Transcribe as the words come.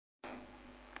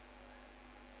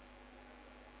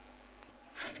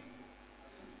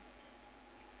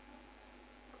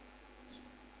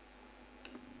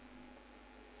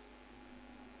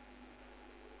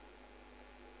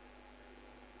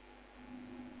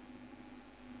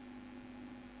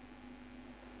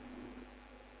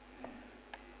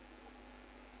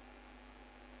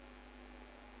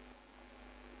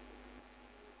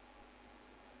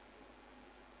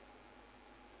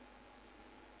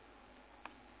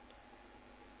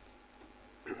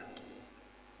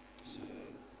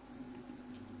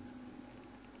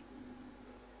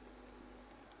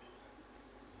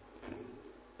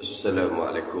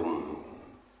Assalamualaikum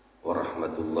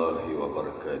warahmatullahi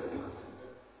wabarakatuh.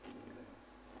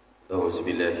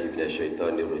 A'udzubillahi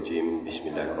minasyaitonirrajim.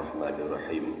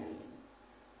 Bismillahirrahmanirrahim.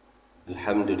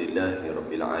 Alhamdulillahi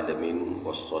rabbil alamin,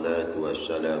 wassalatu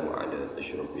wassalamu ala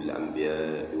asyrafil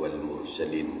anbiya'i wal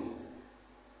mursalin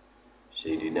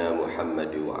Sayyidina Muhammad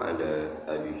wa ala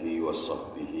alihi wa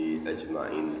sahbihi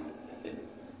ajma'in.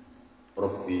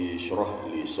 Rabbi syrah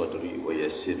li sadri wa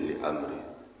yassir li amri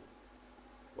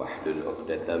wahlul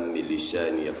 'uqdatam min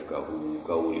lisani yafqahu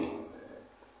qawli.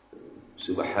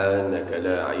 Subhanaka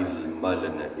la ilma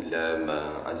lana illa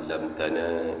ma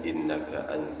 'allamtana innaka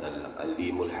antal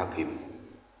alimul hakim.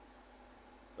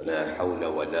 La haula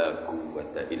wa la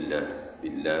quwwata illa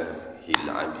billahil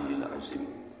 'aliyyil 'azim.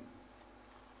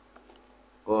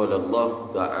 Qala Allah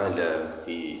Ta'ala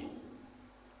fi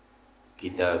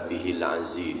Kitabihil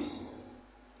Aziz.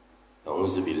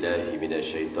 A'udzu billahi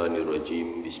minasyaitonir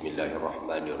rajim.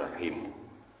 Bismillahirrahmanirrahim.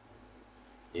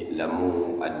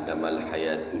 I'lamu annamal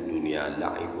hayatud dunya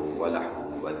la'ibu wa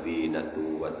lahu wa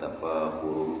zinatu wa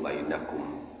tafakhurun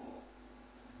bainakum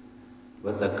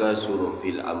wa takasurun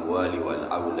fil amwali wal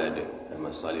aulad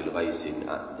kamasalil ghaisin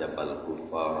a'jabal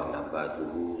kuffara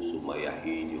nabatuhu summa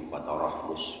yahiju fatarah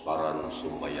musfaran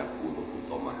summa yakunu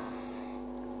hutamah.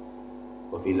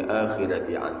 Wa fil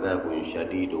akhirati 'adzabun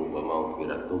syadidun wa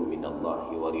maghfiratun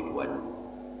minallahi wa ridwan.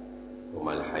 Wa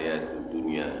mal hayatud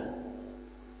dunya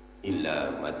illa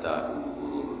mata'ul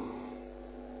ghurur.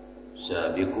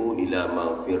 Sabiqu ila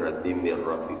maghfiratin min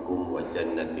rabbikum wa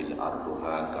jannatil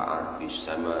arduha ka'ardis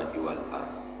samai wal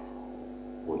ardh.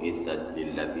 Uiddat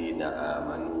lil ladzina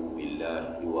amanu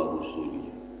billahi wa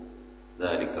rusulihi.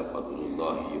 Dzalika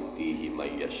fadlullahi yu'tihi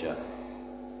man yasha.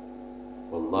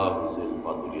 Wallahu dzul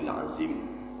fadlil azim.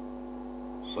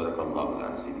 Shadaqallahul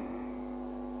azim.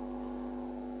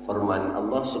 Firman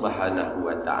Allah Subhanahu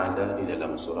wa taala di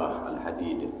dalam surah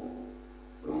Al-Hadid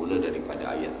bermula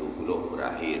daripada ayat 20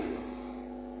 berakhir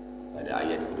pada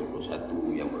ayat ke-21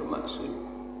 yang bermaksud,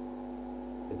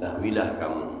 ketahuilah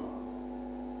kamu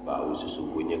bahawa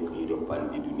sesungguhnya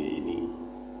kehidupan di dunia ini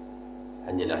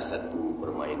hanyalah satu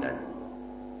permainan,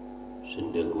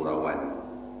 senda gurauan,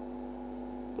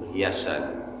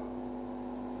 perhiasan,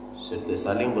 serta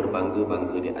saling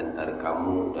berbangga-bangga di antara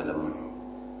kamu dalam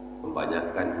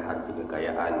membanyakkan harta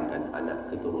kekayaan dan anak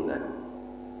keturunan,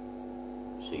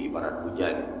 seibarat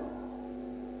hujan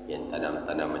yang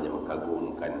tanam-tanamannya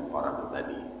mengagumkan para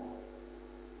petani.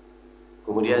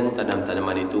 Kemudian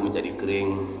tanam-tanaman itu menjadi kering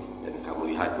dan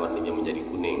kamu lihat warnanya menjadi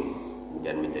kuning,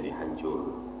 kemudian menjadi hancur.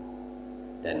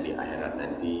 Dan di akhirat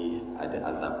nanti ada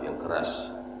azab yang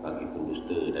keras bagi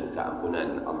pendusta dan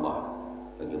keampunan Allah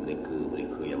bagi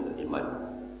mereka yang beriman.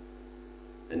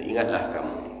 Dan ingatlah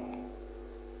kamu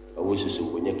bahawa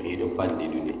sesungguhnya kehidupan di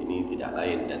dunia ini tidak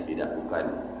lain dan tidak bukan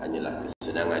hanyalah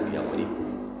kesenangan yang menipu,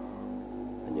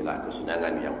 hanyalah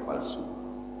kesenangan yang palsu.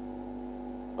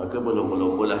 Maka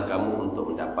berlomba-lombalah kamu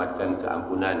untuk mendapatkan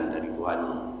keampunan dari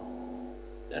Tuhanmu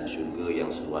dan syurga yang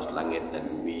seluas langit dan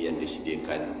bumi yang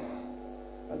disediakan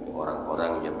bagi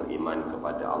orang-orang yang beriman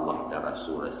kepada Allah dan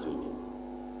Rasul-Rasulnya.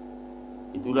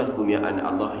 Itulah kurniaan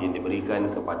Allah yang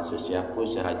diberikan kepada sesiapa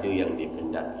sahaja yang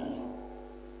dikehendaki,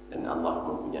 dan Allah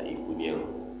mempunyai kurnia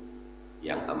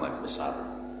yang amat besar.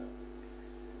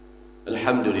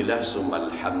 Alhamdulillah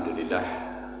summa alhamdulillah.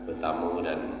 Pertama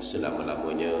dan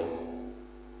selama-lamanya,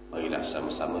 marilah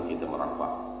sama-sama kita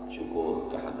merapak syukur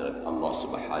kehadrat Allah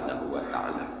Subhanahu wa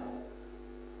taala.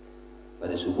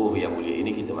 Pada subuh yang mulia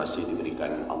ini kita masih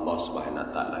diberikan Allah Subhanahu wa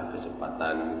taala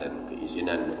kesempatan dan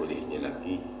keizinan olehnya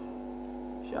lagi,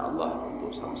 insya-Allah, untuk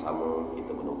sama-sama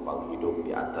kita menumpang hidup di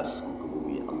atas muka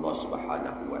bumi Allah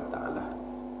Subhanahu wa taala.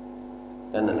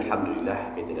 Dan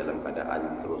alhamdulillah kita dalam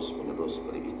keadaan terus-menerus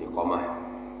beristiqamah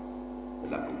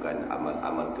melakukan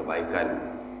amal-amal kebaikan.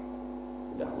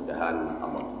 Mudah-mudahan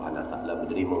Allah Subhanahu wa taala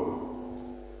menerima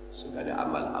segala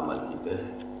amal-amal kita,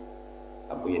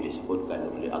 apa yang disebutkan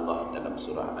oleh Allah dalam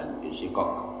surah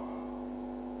Al-Ishaq.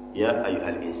 Ya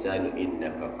ayyuhal insanu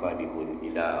innaka qadibun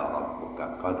ila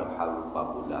rabbika qadhan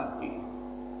famulaqih.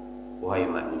 Wahai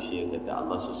manusia, kata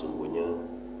Allah, sesungguhnya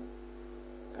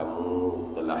kamu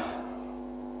telah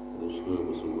berusaha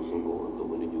bersungguh-sungguh untuk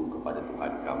menuju kepada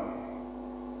Tuhan kamu.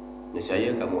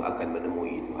 Nescaya kamu akan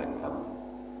menemui Tuhan kamu.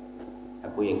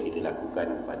 Apa yang kita lakukan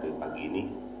pada pagi ini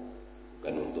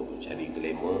bukan untuk mencari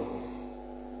glamour,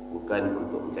 bukan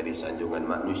untuk mencari sanjungan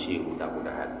manusia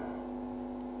mudah-mudahan,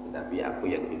 tetapi apa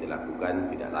yang kita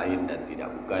lakukan tidak lain dan tidak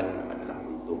bukan adalah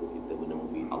untuk kita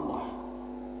menemui Allah.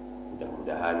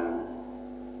 Mudah-mudahan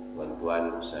tuan-tuan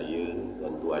saya,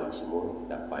 tuan-tuan semua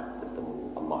dapat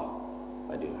bertemu Allah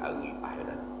pada hari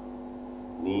akhirat.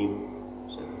 Ini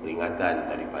satu peringatan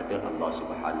daripada Allah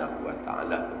Subhanahu wa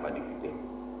taala kepada kita.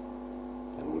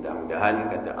 Dan mudah-mudahan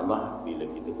kata Allah, bila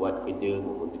kita buat kerja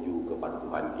menuju kepada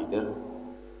Tuhan kita,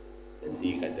 nanti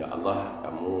kata Allah,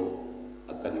 kamu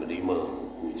akan menerima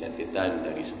buku catatan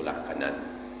dari sebelah kanan.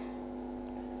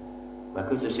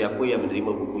 Maka sesiapa yang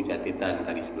menerima buku catatan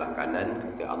dari sebelah kanan,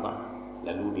 kata Allah,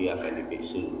 lalu dia akan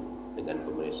dipeksa dengan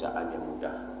pemeriksaan yang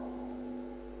mudah.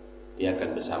 Dia akan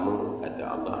bersama, kata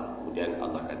Allah, kemudian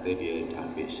Allah kata dia dah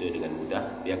peksa dengan mudah,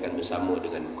 dia akan bersama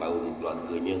dengan kaum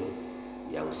keluarganya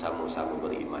yang sama-sama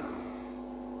beriman.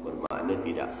 Bermakna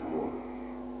tidak semua.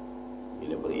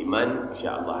 Bila beriman,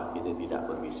 insya-Allah kita tidak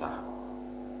berpisah.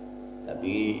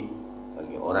 Tapi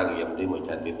bagi orang yang menerima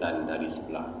catatan dari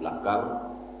sebelah belakang,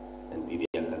 nanti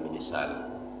dia akan menyesal.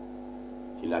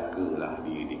 Celakalah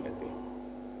dia kata.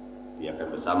 Dia akan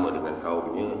bersama dengan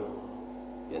kaumnya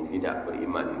yang tidak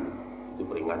beriman. Itu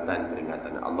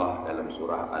peringatan Allah dalam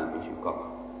surah Al-Ishaq.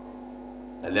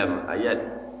 Dalam ayat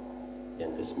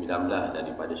yang ke-19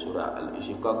 daripada surah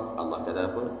Al-Ishaq, Allah kata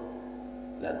apa?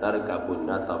 La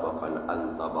tarkabunna tabaqan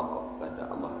an tabaq, kata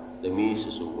Allah. Demi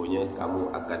sesungguhnya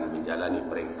kamu akan menjalani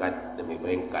peringkat demi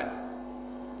peringkat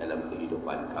dalam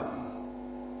kehidupan kamu.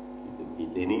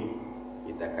 Kita ni,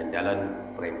 kita akan jalan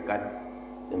peringkat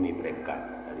demi peringkat,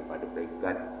 daripada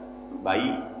peringkat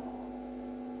bayi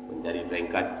menjadi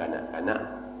peringkat kanak-kanak,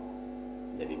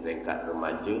 menjadi peringkat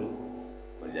remaja,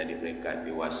 menjadi peringkat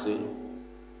dewasa,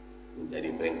 menjadi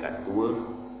peringkat tua,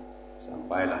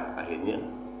 sampailah akhirnya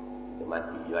kita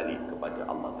mati balik kepada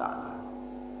Allah Ta'ala.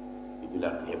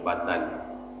 Itulah kehebatan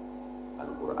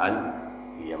Al-Quran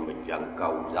yang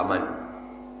menjangkau zaman.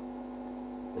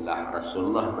 Setelah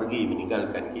Rasulullah pergi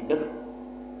meninggalkan kita,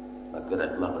 maka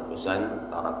Rasulullah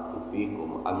berpesan, taraktu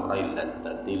fikum amrain lan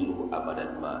tadillu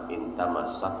abadan ma in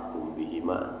tamassaktum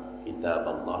bihima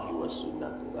kitaballahi wa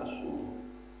sunnatu rasul.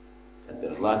 Kata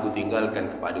Allah, aku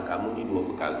tinggalkan kepada kamu ni dua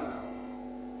perkara,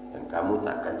 dan kamu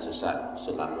takkan sesat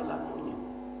selama-lamanya.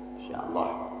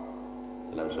 InsyaAllah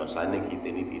dalam suasana kita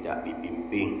ni tidak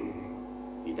dipimpin,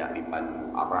 tidak dipandu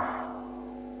arah.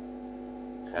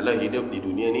 Kalau hidup di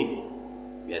dunia ni,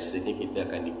 biasanya kita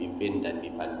akan dipimpin dan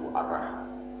dipandu arah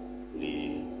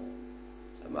oleh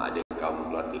sama ada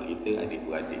kaum keluarga kita,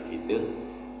 adik-beradik kita,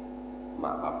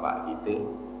 mak bapak kita,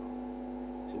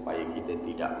 supaya kita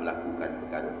tidak melakukan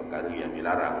perkara-perkara yang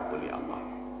dilarang oleh Allah.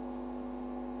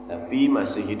 Tapi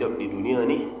masa hidup di dunia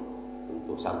ni,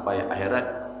 untuk sampai akhirat,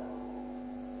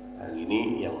 hari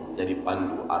ini yang menjadi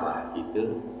pandu arah kita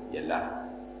ialah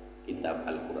kitab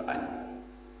Al-Quran.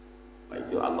 Baik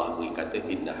itu Allah berkata,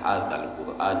 inna hadzal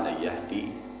Qur'ana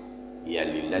yahdi ya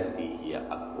lillati hiya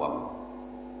aqwam.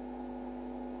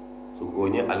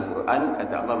 Sungguhnya Al-Quran,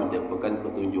 kata Allah, merupakan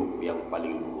petunjuk yang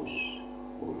paling lurus,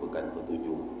 merupakan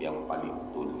petunjuk yang paling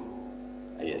betul.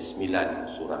 Ayat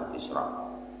 9 surah Isra.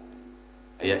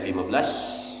 Ayat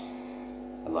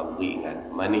 15 Allah beri ingat,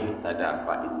 manih tada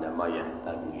fa inna ma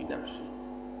yahtadu li nafsi.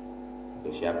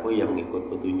 Siapa yang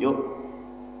mengikut petunjuk,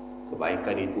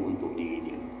 kebaikan itu untuk diri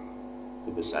dia.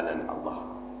 Itu pesanan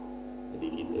Allah. Jadi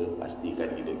kita pastikan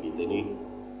hidup kita ni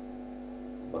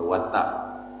berwatak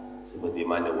seperti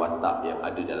mana watak yang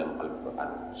ada dalam Al-Quran.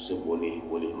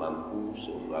 Seboleh-boleh mampu,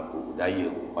 seberapa daya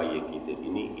upaya kita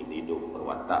ini, kita hidup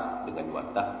berwatak dengan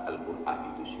watak Al-Quran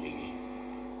itu sendiri.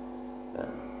 Nah,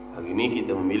 hari ini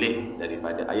kita memilih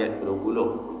daripada ayat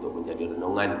 20 untuk menjadi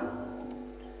renungan.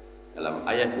 Dalam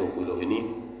ayat 20 ini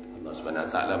Allah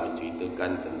SWT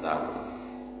menceritakan tentang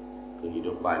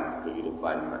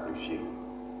kehidupan manusia,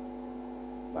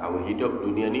 bahawa hidup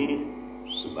dunia ni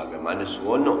sebagaimana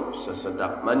seronok,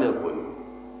 sesedap mana pun,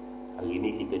 hari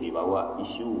ini kita dibawa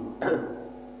isu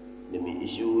demi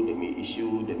isu, demi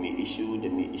isu, demi isu,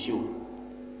 demi isu.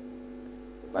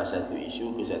 Lepas satu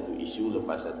isu ke satu isu,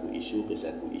 lepas satu isu ke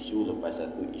satu isu, lepas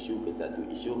satu isu ke satu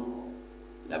isu.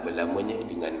 Lama-lamanya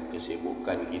dengan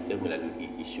kesibukan kita melalui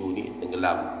isu ni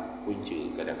tenggelam punca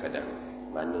kadang-kadang.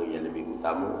 Mana yang lebih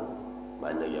utama,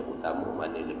 mana yang utama,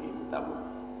 mana lebih utama.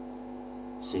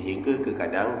 Sehingga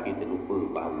kadang kita lupa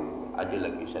bahawa ada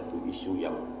lagi satu isu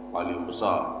yang paling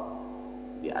besar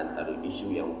di antara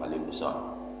isu yang paling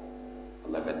besar.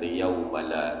 Allah kata, yauma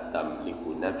la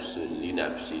tamliku nafsun li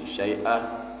nafsin syai'ah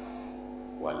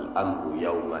wal amru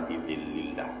yauma idzil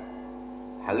lillah.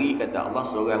 Hari, kata Allah,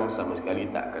 seorang sama sekali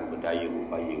tak akan berdaya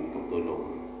upaya untuk tolong,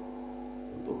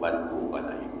 untuk bantu orang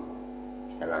lain.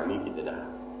 Sekarang ni kita dah,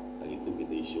 hari tu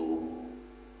kita isu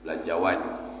belanjawan.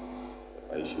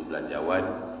 Lepas isu belanjawan,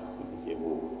 kita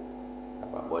sibuk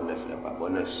dapat bonus.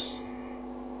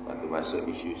 Lepas tu masuk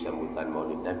isu sambutan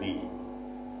Maulid Nabi.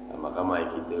 Ramai-ramai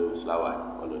kita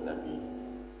selawat Maulid Nabi.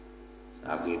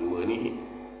 Sehari dua ni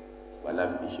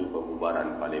malam isu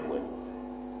pembubaran parlimen.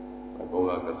 Maka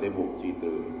orang akan sibuk cerita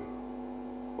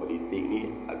politik ni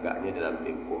agaknya dalam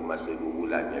tempoh masa 2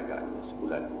 bulan ni, agaknya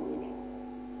sebulan 2 ni.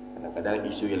 Kadang-kadang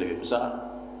isu yang lebih besar,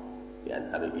 di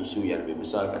antara isu yang lebih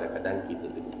besar kadang-kadang kita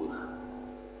terlupa.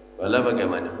 Walau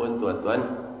bagaimanapun tuan-tuan,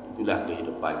 itulah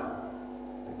kehidupan.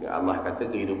 Maka Allah kata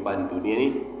kehidupan dunia ni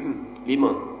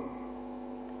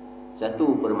 5. 1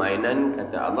 permainan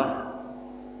kata Allah,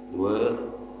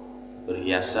 2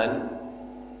 perhiasan,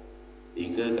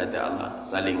 3 kata Allah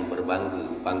saling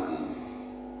berbangga-bangga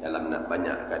dalam nak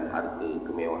banyakkan harta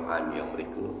kemewahan yang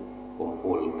mereka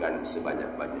kumpulkan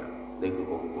sebanyak-banyak. Mereka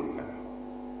kumpulkan.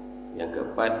 Yang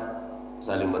keempat,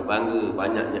 saling berbangga,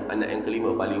 banyaknya anak. Yang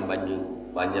kelima, paling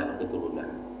banyak keturunan.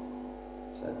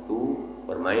 1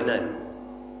 permainan,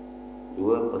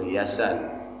 2 perhiasan,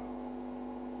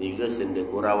 3 senda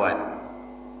gurauan,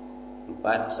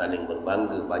 4 saling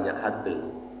berbangga, banyak harta,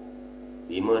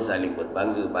 5 saling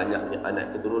berbangga, banyaknya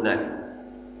anak keturunan.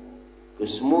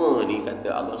 Kesemua ni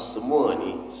kata Allah, semua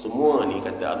ni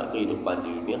kata Allah kehidupan di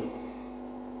dunia.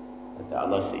 Kata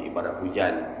Allah seibarat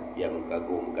hujan yang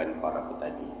mengagumkan para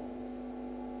petani.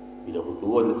 Bila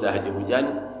turun sahaja hujan,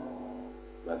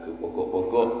 maka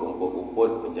pokok-pokok,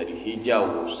 rumput-rumput menjadi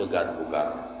hijau, segar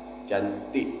bugar,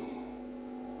 cantik,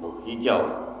 menghijau.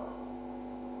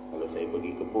 Kalau saya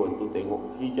pergi kebun tu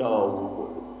tengok hijau rumput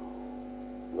tu,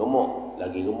 gemuk,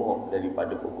 lagi gemuk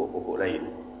daripada pokok-pokok lain,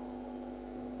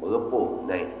 berepuh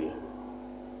naik dia.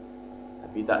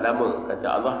 Tapi tak lama kata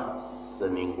Allah,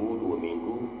 seminggu 2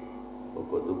 minggu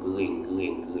pokok tu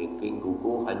kering,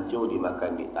 gugur, hancur,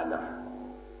 dimakan di tanah.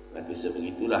 Maka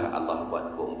sebegitulah Allah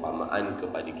buat perumpamaan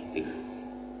kepada kita.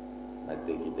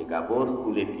 Mata kita kabur,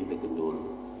 kulit kita kendur,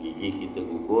 gigi kita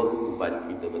gugur, uban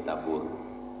kita bertabur.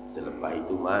 Selepas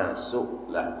itu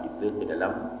masuklah kita ke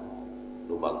dalam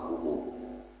lubang kubur.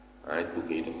 Itu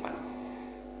kehidupan.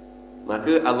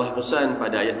 Maka Allah pesan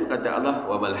pada ayat itu, kata Allah,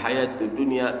 wa mal hayatud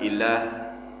dunya illa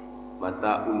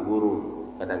mata'ul ghurur.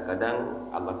 Kadang-kadang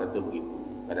Allah kata begitu.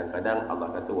 Kadang-kadang Allah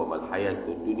kata wa mal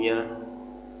hayatud dunya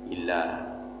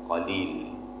illa qalil,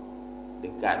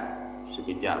 dekat,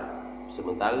 sekejap,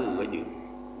 sementara saja.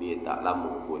 Dia tak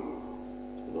lama pun.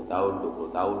 10 tahun,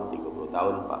 20 tahun, 30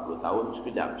 tahun, 40 tahun,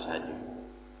 sekejap sahaja.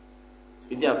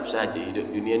 Sekejap sahaja hidup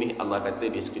dunia ni. Allah kata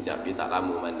dia sekejap, dia tak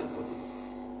lama mana pun.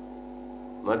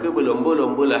 Maka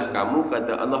berlomba-lombalah kamu,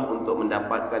 kata Allah, untuk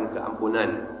mendapatkan keampunan.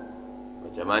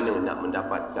 Macam mana nak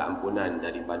mendapat keampunan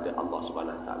daripada Allah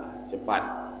SWT? Cepat.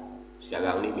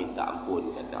 Sekarang ni minta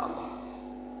ampun, kata Allah,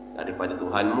 daripada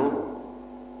Tuhanmu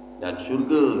dan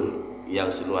syurga yang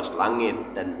seluas langit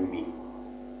dan bumi.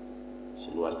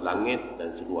 Seluas langit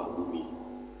dan seluas bumi.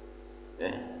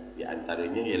 Di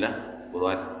antaranya ialah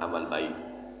buat amal baik.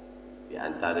 Di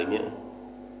antaranya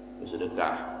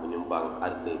bersedekah, menyumbang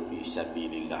harta fi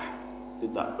sabilillah. Itu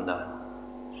tak pernah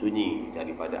sunyi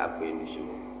daripada apa yang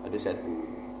disuruh. Ada satu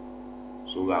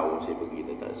surau, saya pergi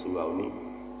tentang surau ni,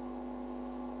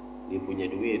 dia punya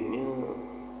duitnya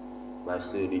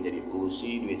masa dia jadi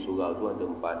pengurusi, duit surau tu ada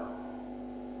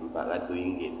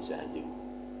RM400 sahaja.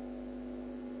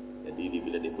 Jadi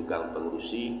bila dia pegang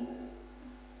pengurusi,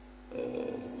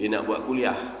 dia nak buat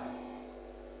kuliah.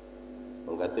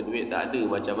 Orang kata duit tak ada,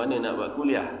 macam mana nak buat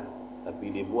kuliah? Tapi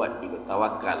dia buat, dia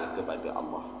tawakal kepada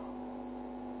Allah.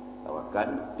 Tawakal,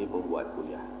 dia pun buat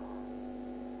kuliah.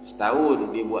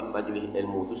 Setahun dia buat majlis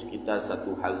ilmu tu, sekitar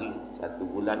 1 hari, 1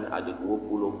 bulan ada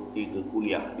 23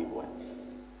 kuliah dia buat.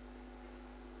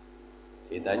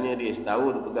 Saya tanya dia,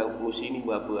 setahun pegang pengurusi ni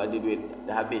berapa, ada duit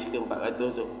dah habis ke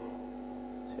 400 tu?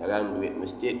 Sekarang duit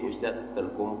masjid, Ustaz,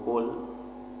 terkumpul.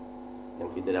 Yang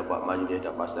kita dapat majlis,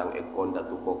 dah pasang aircon, dah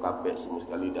tukar kapet semua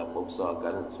sekali, dah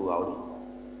membesarkan surau ni,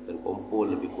 terkumpul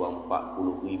lebih kurang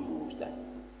 40,000, Ustaz.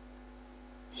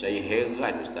 Saya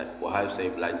heran, Ustaz, wahai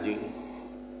saya belanja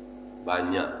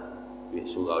banyak duit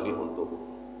surau ni untuk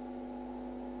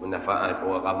manfaat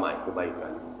orang ramai,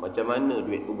 kebaikan. Macam mana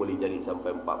duit tu boleh jadi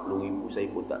sampai 40,000, saya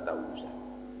pun tak tahu, Ustaz.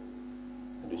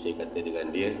 Lalu saya kata dengan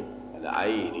dia, kalau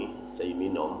air ni saya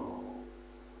minum,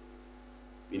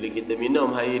 bila kita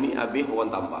minum air ni habis, orang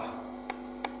tambah.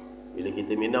 Bila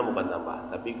kita minum, orang tambah.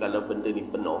 Tapi kalau benda ni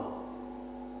penuh,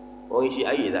 orang isi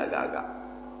air tak agak-agak.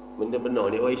 Benda penuh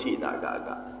ni orang isi tak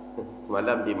agak-agak.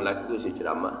 Semalam di Melaka saya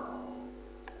ceramah,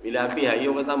 bila habis air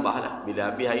orang tambah lah. Bila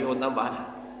habis air orang tambah lah.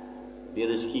 Dia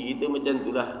rezeki kita macam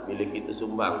itulah. Bila kita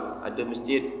sumbang, ada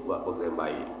masjid buat program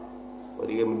baik,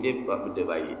 ada masjid buat benda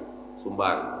baik,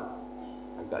 sumbang.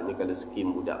 Agaknya kalau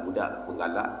skim budak-budak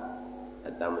penggalak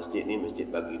datang masjid ni, masjid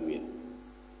bagi duit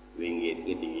RM2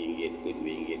 ke RM3 ke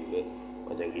RM2 ke.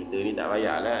 Macam kita ni tak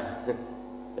payahlah.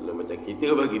 Kalau macam kita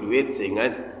bagi duit, saya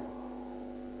ingat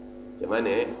Macam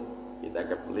mana kita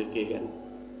akan pelekehkan.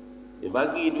 Dia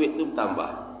bagi duit tu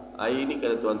bertambah. Air ni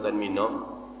kalau tuan-tuan minum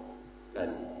kan,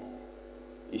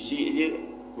 isi je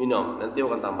minum, nanti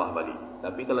orang tambah balik.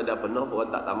 Tapi kalau dah penuh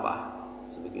orang tak tambah.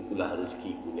 Sebegitulah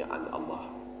rezeki kurniaan Allah.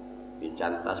 Dia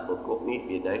cantas pokok ni,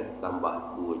 dia naik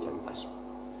tambah 2 cantas.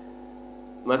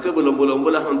 Maka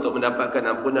berlomba-lombalah untuk mendapatkan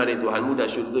ampunan dari Tuhanmu dan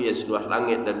syurga yang seluas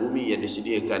langit dan bumi yang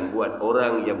disediakan buat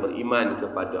orang yang beriman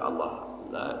kepada Allah.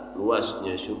 Nah,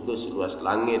 luasnya syurga seluas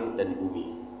langit dan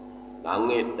bumi.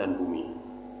 Langit dan bumi,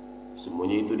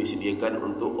 semuanya itu disediakan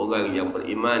untuk orang yang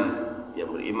beriman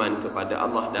kepada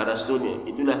Allah dan Rasulnya.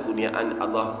 Itulah kurniaan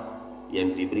Allah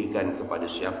yang diberikan kepada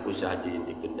siapa sahaja yang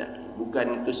dikehendaki.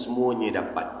 Bukan itu semuanya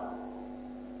dapat.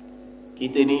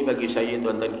 Kita ni, bagi saya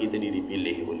tuan-tuan, kita ni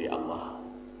dipilih oleh Allah.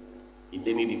 Kita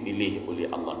ni dipilih oleh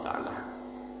Allah Ta'ala.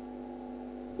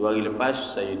 2 hari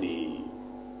lepas saya di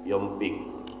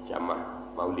Yomping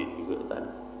ceramah Maulid juga tuan.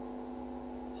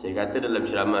 Saya kata dalam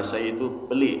ceramah saya itu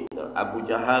pelik. Abu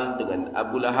Jahal dengan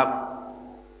Abu Lahab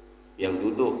yang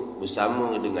duduk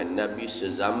bersama dengan Nabi,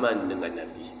 sezaman dengan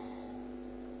Nabi.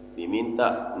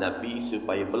 Diminta Nabi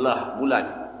supaya belah bulan.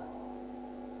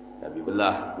 Nabi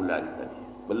belah bulan tadi.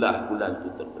 Belah bulan itu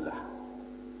terbelah.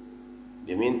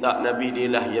 Dia minta Nabi,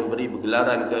 dialah yang beri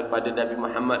bergelaran kepada Nabi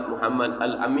Muhammad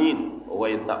Al-Amin. Orang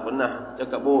yang tak pernah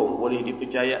cakap bohong, boleh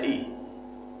dipercayai.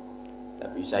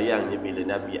 Tapi sayangnya bila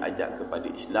Nabi ajak kepada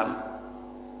Islam,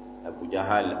 Abu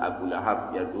Jahal, Abu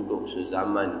Lahab yang duduk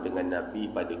sezaman dengan Nabi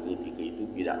pada ketika itu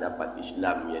tidak dapat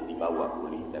Islam yang dibawa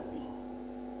oleh Nabi.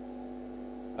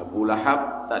 Abu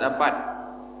Lahab tak dapat,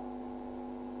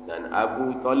 dan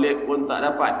Abu Talib pun tak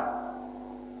dapat.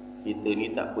 Kita ni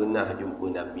tak pernah jumpa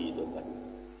Nabi, tuan-tuan.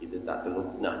 Kita tak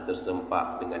pernah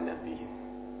tersempak dengan Nabi.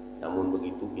 Namun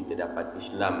begitu kita dapat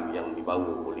Islam yang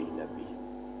dibawa oleh Nabi.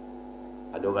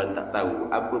 Ada orang tak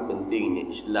tahu apa pentingnya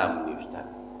Islam ni, Ustaz.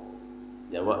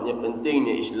 Jawabnya,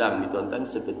 pentingnya Islam ni tuan-tuan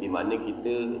seperti mana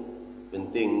kita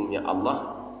pentingnya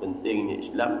Allah, pentingnya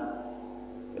Islam.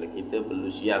 Kalau kita perlu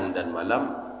siang dan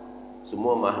malam,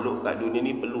 semua makhluk kat dunia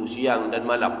ni perlu siang dan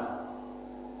malam.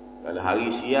 Kalau hari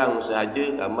siang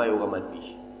sahaja ramai orang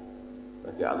mati,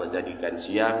 maka Allah jadikan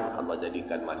siang, Allah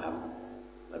jadikan malam.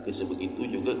 Maka sebegitu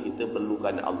juga kita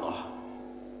perlukan Allah.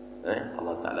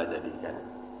 Allah Ta'ala jadikan.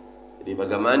 Jadi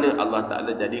bagaimana Allah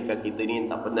Ta'ala jadikan kita ni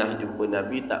tak pernah jumpa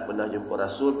Nabi, tak pernah jumpa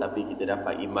Rasul, tapi kita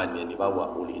dapat iman yang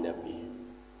dibawa oleh Nabi,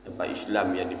 dapat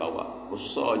Islam yang dibawa.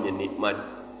 Besarnya nikmat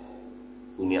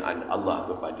kurniaan Allah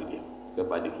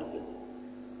kepada kita.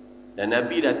 Dan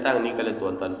Nabi datang ni, kalau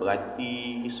tuan-tuan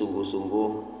perhati sungguh-sungguh,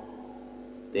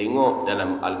 tengok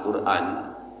dalam Al-Quran,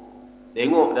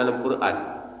 tengok dalam Quran,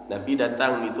 Nabi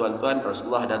datang ni tuan-tuan,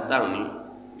 Rasulullah datang ni,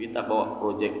 dia tak bawa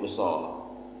projek besar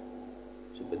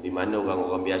seperti mana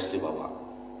orang-orang biasa bawa.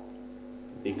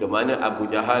 Di mana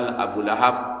Abu Jahal, Abu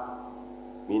Lahab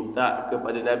minta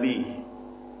kepada Nabi,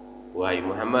 wahai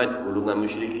Muhammad, golongan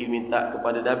musyrikin minta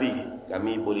kepada Nabi,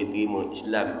 kami boleh terima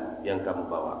Islam yang kamu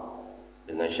bawa,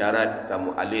 dengan syarat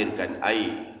kamu alirkan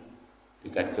air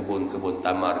dekat kebun-kebun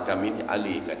tamar kami ni,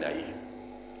 alirkan air.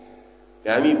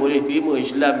 Kami boleh terima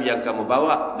Islam yang kamu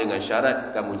bawa dengan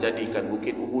syarat kamu jadikan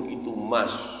bukit Uhud itu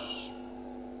emas.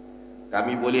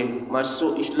 Kami boleh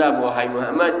masuk Islam, wahai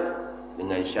Muhammad,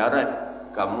 dengan syarat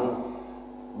kamu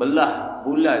belah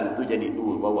bulan tu jadi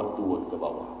 2, bawa turun ke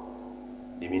bawah.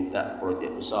 Diminta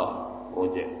projek besar,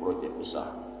 projek besar.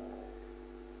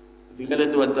 Tapi kalau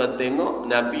tuan-tuan tengok,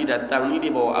 Nabi datang ni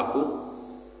dia bawa apa?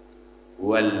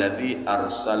 Wallazi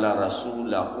arsala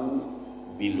rasulahu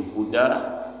bil huda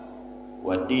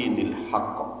wa dinil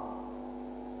haqq.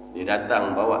 Dia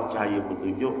datang bawa cahaya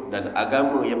petunjuk dan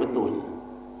agama yang betul.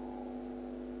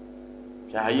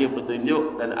 Cahaya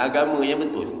petunjuk dan agama yang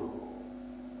betul.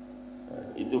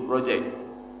 Itu projek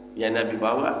yang Nabi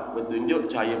bawa, petunjuk,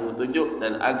 cahaya petunjuk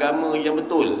dan agama yang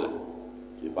betul,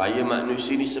 supaya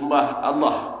manusia ni sembah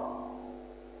Allah.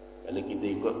 Kalau kita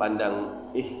ikut pandang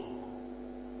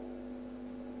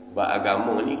bab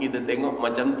agama ni kita tengok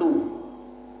macam tu,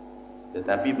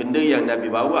 tetapi benda yang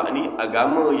Nabi bawa ni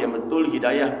agama yang betul,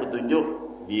 hidayah petunjuk,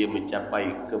 dia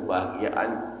mencapai kebahagiaan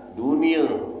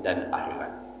dunia dan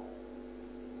akhirat.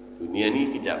 Dunia ni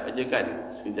kejap aja kan,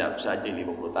 sekejap saja, 50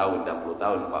 tahun, 60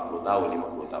 tahun, 40 tahun,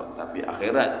 50 tahun. Tapi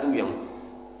akhirat tu yang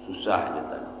susahnya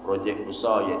kan, projek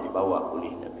besar yang dibawa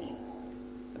oleh Nabi.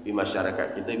 Tapi masyarakat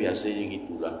kita biasanya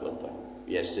gitulah tuan-tuan,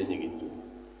 biasanya gitu.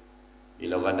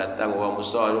 Bila orang datang, orang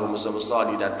besar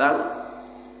dia datang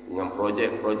dengan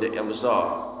projek-projek yang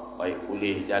besar, baik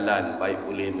pulih jalan, baik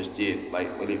pulih masjid,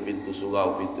 baik pulih pintu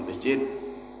surau, pintu masjid,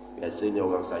 biasanya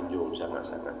orang sanjung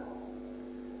sangat-sangat.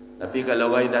 Tapi kalau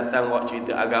orang datang buat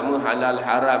cerita agama, halal,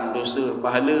 haram, dosa,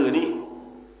 pahala ni,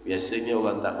 biasanya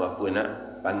orang tak berapa nak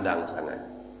pandang sangat.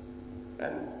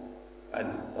 Kan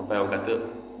sampai orang kata,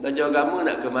 belajar agama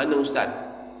nak ke mana Ustaz?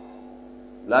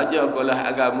 Belajar sekolah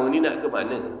agama ni nak ke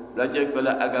mana? Belajar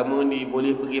sekolah agama ni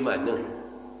boleh pergi mana?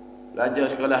 Belajar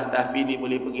sekolah tahfiz ni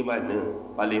boleh pergi mana?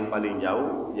 Paling-paling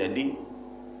jauh jadi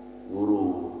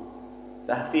guru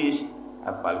tahfiz,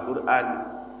 hafal Quran,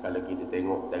 kalau kita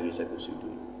tengok dari satu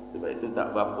sudut. Sebab itu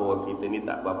tak berapa orang kita ni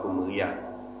tak berapa meriah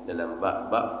dalam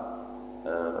bab-bab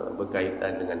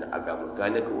berkaitan dengan agama,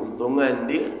 kerana keuntungan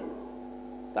dia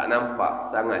tak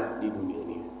nampak sangat di dunia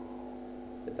ni.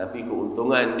 Tetapi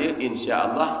keuntungan dia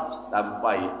insya-Allah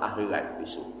sampai akhirat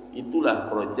besok. Itulah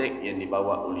projek yang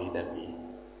dibawa oleh Nabi.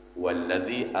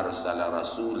 Wallazi arsala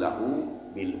rasulahu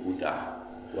bil huda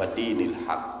wa dinil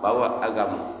haq. Bawa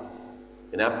agama.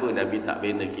 Kenapa Nabi tak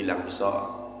bina kilang besar,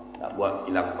 tak buat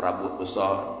kilang perabot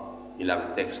besar,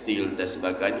 kilang tekstil dan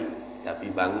sebagainya, tapi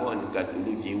bangunkan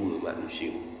dulu jiwa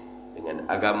manusia dengan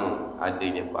agama.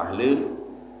 Adanya pahala,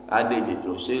 adanya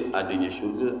dosa, adanya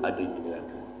syurga, adanya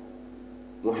neraka.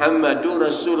 Muhammadur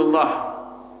Rasulullah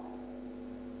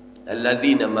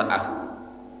alladzina ma'ahu.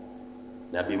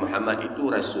 Nabi Muhammad itu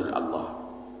Rasul Allah.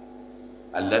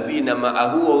 Alladzina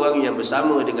ma'ahu, orang yang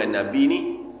bersama dengan Nabi ni.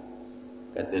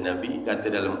 Kata Nabi, kata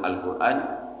dalam Al-Quran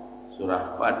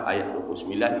surah Fat ayat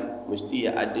 29, mesti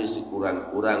ada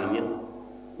sekurang-kurangnya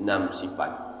 6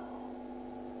 sifat.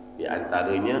 Di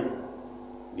antaranya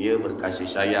dia berkasih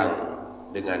sayang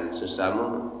dengan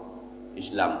sesama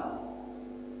Islam.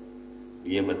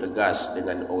 Dia bertegas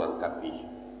dengan orang kafir.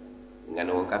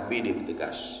 Dengan orang kafir dia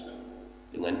bertegas.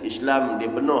 Dengan Islam dia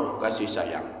penuh kasih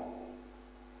sayang.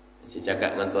 Saya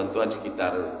cakap dengan tuan-tuan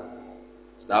sekitar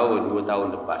setahun, 2 tahun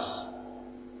lepas,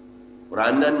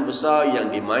 peranan besar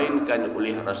yang dimainkan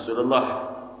oleh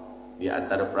Rasulullah, di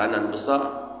antara peranan besar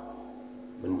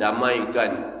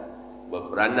mendamaikan,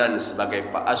 berperanan sebagai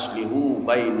fa'aslihu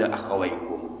baina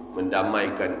akhawaikum,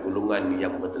 mendamaikan golongan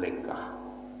yang bertelengkah.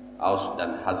 Aus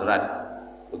dan Hadrat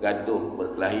bergaduh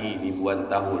berkelahi ribuan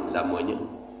tahun lamanya,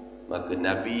 maka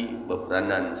Nabi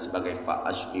berperanan sebagai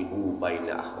fa'aslihu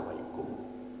baina akhawaikum.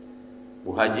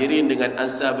 Muhajirin dengan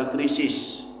Ansar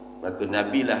berkrisis, maka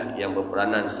Nabi lah yang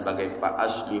berperanan sebagai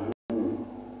fa'aslihu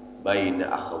baina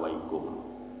akhawaikum.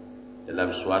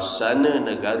 Dalam suasana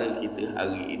negara kita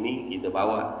hari ini, kita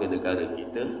bawa ke negara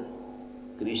kita,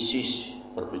 krisis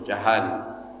perpecahan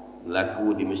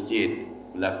berlaku di masjid,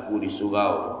 berlaku di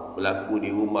surau, berlaku di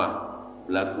rumah,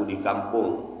 berlaku di kampung,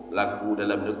 berlaku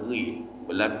dalam negeri,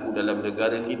 berlaku dalam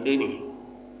negara kita ni.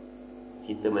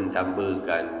 Kita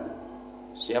mentambakan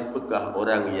siapakah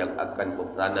orang yang akan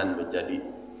berperanan menjadi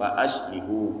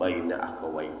fa'aslihu baina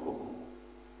akhawaikum.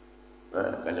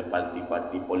 Kalau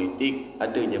parti-parti politik,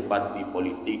 adanya parti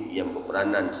politik yang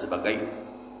berperanan sebagai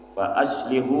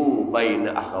fa'aslihu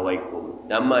baina akhawaikum,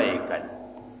 damaikan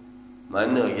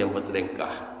mana yang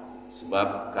bertelengkah.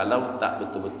 Sebab kalau tak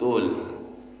betul-betul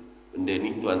benda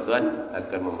ni, tuan-tuan,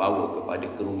 akan membawa kepada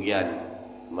kerugian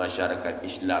masyarakat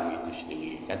Islam itu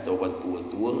sendiri. Kata orang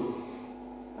tua-tua,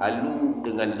 halu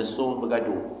dengan lesung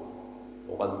bergaduh.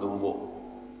 Orang tumbuk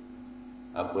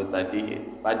apa tadi,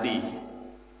 padi,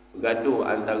 bergaduh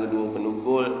antara dua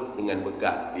penukul dengan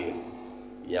bekat dia.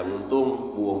 Yang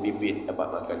untung burung pipit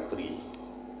dapat makan peri.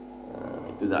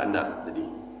 Itu tak nak tadi.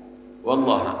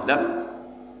 Wallahu a'lam.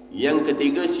 Yang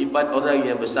ketiga, sifat orang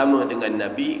yang bersama dengan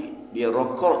Nabi, dia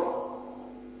rokok.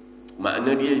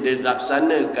 Makna dia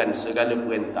laksanakan segala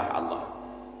perintah Allah.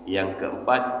 Yang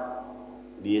keempat,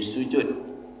 dia sujud.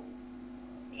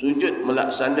 Sujud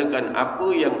melaksanakan apa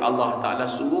yang Allah Ta'ala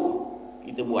suruh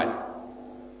kita buat.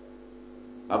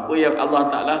 Apa yang Allah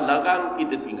Ta'ala larang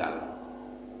kita tinggal.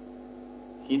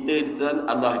 Kita dan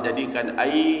Allah jadikan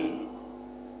air,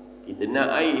 kita nak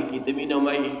air, kita minum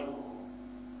air.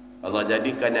 Allah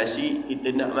jadikan nasi,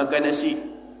 kita nak makan nasi.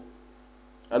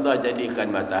 Allah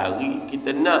jadikan matahari,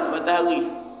 kita nak matahari.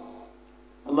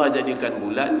 Allah jadikan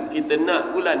bulan, kita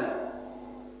nak bulan.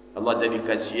 Allah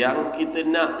jadikan siang, kita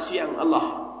nak siang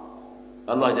Allah.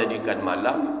 Allah jadikan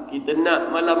malam, kita nak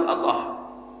malam Allah.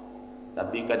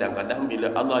 Tapi kadang-kadang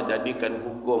bila Allah jadikan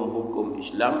hukum-hukum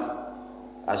Islam,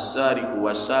 as-sariqu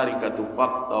was-sariqatu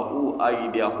faqta'u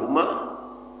aydiyahuma,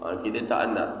 kita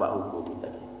tak nak buat hukum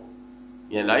tadi.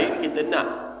 Yang lain kita nak.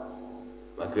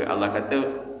 Maka Allah kata,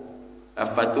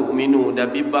 afatu'minu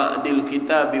bi ba'dil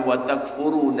kitabi wa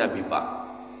takfuruna bi ba'd.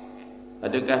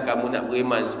 Adakah kamu nak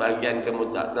beriman sebahagian, kamu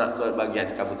tak nak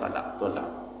sebahagian, kamu tak nak tolak.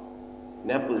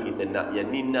 Kenapa kita nak? Yang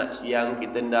ni nak siang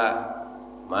kita nak,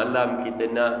 malam kita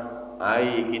nak,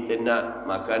 air kita nak,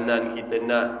 makanan kita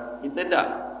nak, kita nak.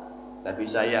 Tapi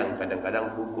sayang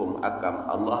kadang-kadang hukum akam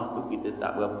Allah tu kita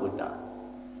tak berapa nak.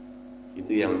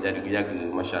 Itu yang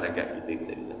menjaga masyarakat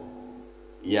kita.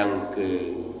 Yang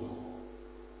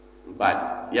keempat,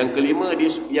 yang kelima,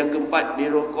 yang keempat di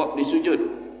rukuk, di sujud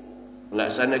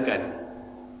melaksanakan.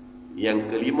 Yang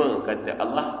kelima, kata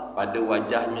Allah, pada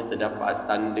wajahnya terdapat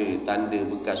tanda-tanda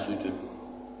bekas sujud.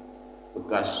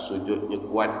 Bekas sujudnya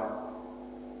kuat.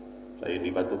 Saya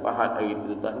di Batu Pahat hari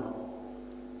itu, tuan,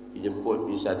 dijemput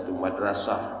di satu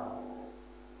madrasah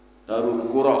Darul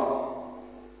Qura.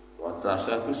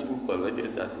 Madrasah tu simple aja,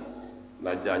 tuan.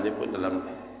 Belajarnya pun dalam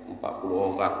 40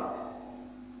 orang.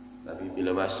 Tapi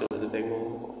bila masuk tu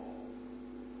tengok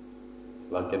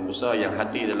sebahagian besar yang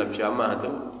hadir dalam ceramah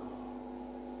tu,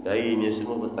 dainya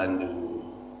semua bertanda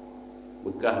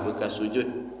bekas-bekas sujud.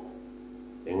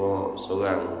 Tengok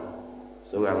seorang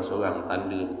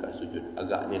tanda bekas sujud.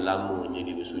 Agaknya lamanya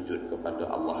dia bersujud kepada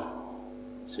Allah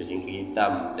sehingga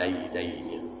hitam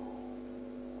dai-dainya.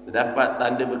 Terdapat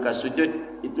tanda bekas sujud,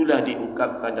 itulah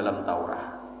diungkapkan dalam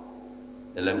Taurat.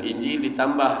 Dalam Injil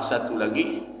ditambah satu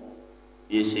lagi,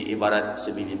 dia seibarat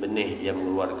sebiji benih yang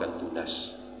mengeluarkan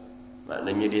tunas.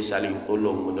 Maknanya dia saling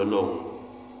tolong menolong.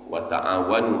 Wa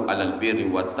ta'awanu 'alal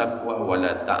birri wat taqwa wa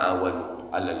la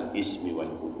ta'awanu 'alal ismi wal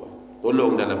 'udwan.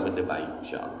 Tolong dalam benda baik,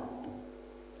 insya-Allah.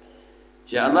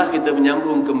 InsyaAllah kita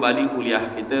menyambung kembali kuliah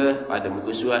kita pada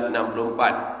muka surat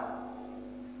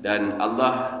 64. Dan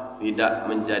Allah tidak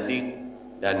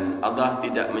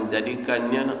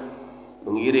menjadikannya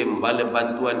mengirim bala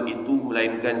bantuan itu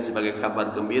melainkan sebagai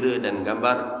khabar gembira dan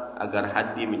gambar agar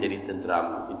hati menjadi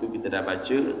tenteram. Itu kita dah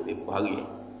baca tempoh hari.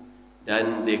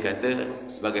 Dan dia kata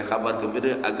sebagai khabar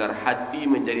gembira agar hati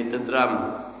menjadi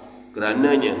tenteram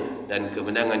kerananya, dan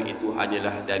kemenangan itu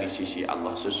hanyalah dari sisi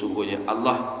Allah. Sesungguhnya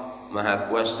Allah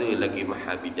Maha Kuasa lagi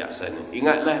Maha Bijaksana.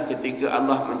 Ingatlah ketika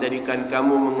Allah menjadikan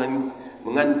kamu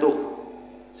mengantuk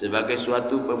sebagai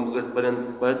suatu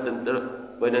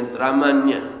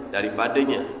penenteramannya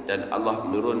daripadanya, dan Allah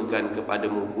menurunkan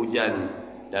kepadamu hujan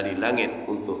dari langit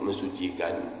untuk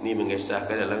mensucikan. Ini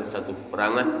mengisahkan dalam satu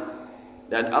peperangan.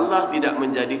 Dan Allah tidak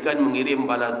menjadikan mengirim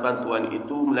bala bantuan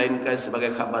itu melainkan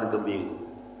sebagai khabar gembira.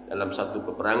 Dalam satu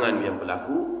peperangan yang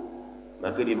berlaku,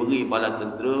 maka diberi bala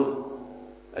tentera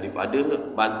daripada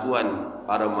bantuan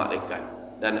para malaikat,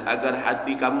 dan agar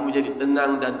hati kamu menjadi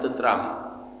tenang dan tenteram.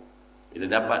 Bila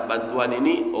dapat bantuan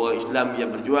ini, orang Islam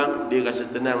yang berjuang, dia rasa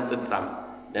tenang, tenteram,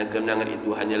 dan kemenangan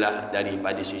itu hanyalah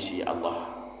daripada sisi Allah.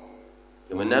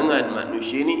 Kemenangan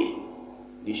manusia ini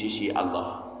di sisi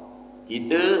Allah.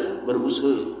 Kita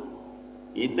berusaha,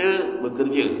 kita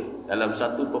bekerja dalam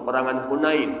satu peperangan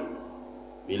Hunain.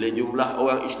 Bila jumlah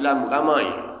orang Islam ramai,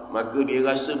 maka dia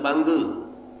rasa bangga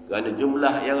kerana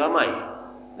jumlah yang ramai,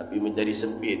 tapi menjadi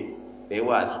sempit,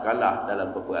 tewas, kalah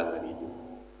dalam peperangan itu.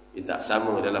 Dia tak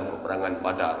sama dalam peperangan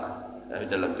Badar,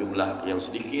 dalam jumlah yang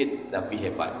sedikit tapi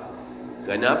hebat.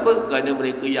 Kenapa? Kerana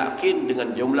mereka yakin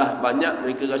dengan jumlah banyak,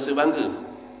 mereka rasa bangga.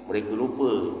 Mereka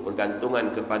lupa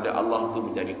pergantungan kepada Allah itu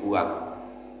menjadi kurang.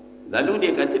 Lalu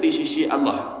dia kata di sisi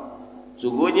Allah,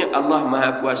 sungguhnya Allah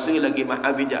Maha Kuasa lagi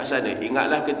Maha Bijaksana.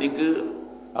 Ingatlah ketika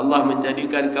Allah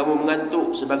menjadikan kamu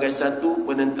mengantuk sebagai satu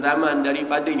penenteraman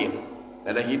daripadanya.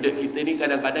 Dalam hidup kita ni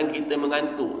kadang-kadang kita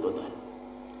mengantuk, tuan-tuan.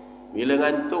 Bila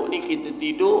ngantuk ni kita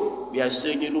tidur,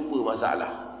 biasanya lupa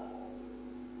masalah.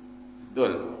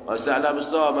 Betul? Masalah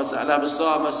besar.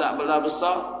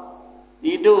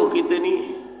 Tidur kita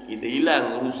ni, kita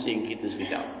hilang rusing kita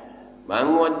sekejap.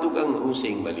 Bangun tu kan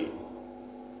rusing balik.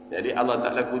 Jadi Allah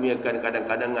Ta'ala kurniakan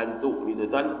kadang-kadang ngantuk ni,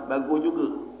 tuan-tuan, bagus juga.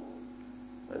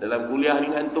 Dalam kuliah ni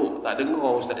ngantuk, tak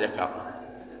dengar Ustaz cakap.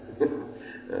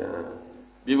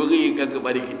 Diberikan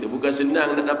kepada kita. Bukan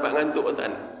senang nak dapat ngantuk,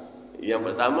 tuan.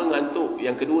 Yang pertama ngantuk,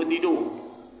 yang kedua tidur.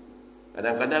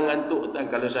 Kadang-kadang ngantuk, tuan.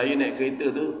 Kalau saya naik kereta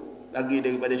tu, lagi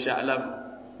daripada Shah Alam,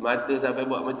 mata sampai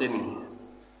buat macam ni,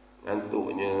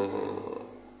 ngantuknya.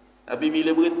 Tapi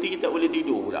bila berhenti tak boleh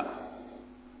tidur pula.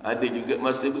 Ada juga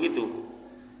masa begitu.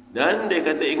 Dan dia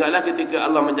kata, ingatlah ketika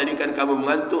Allah menjadikan kamu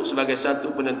mengantuk sebagai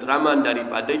satu penenteraman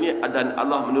daripadanya, dan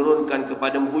Allah menurunkan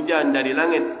kepadamu hujan dari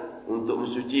langit untuk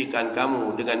mensucikan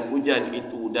kamu dengan hujan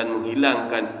itu, dan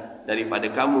menghilangkan daripada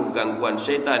kamu gangguan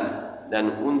syaitan,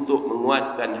 dan untuk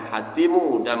menguatkan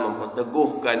hatimu dan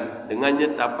memperteguhkan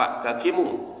dengannya tapak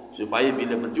kakimu, supaya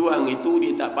bila berjuang itu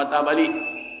dia tak patah balik,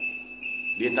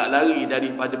 dia tak lari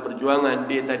daripada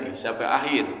perjuangan dia tadi sampai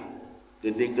akhir.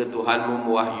 Ketika Tuhanmu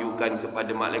mewahyukan kepada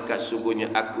malaikat,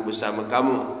 sungguhnya aku bersama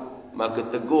kamu, maka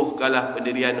teguhkanlah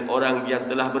pendirian orang yang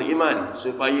telah beriman,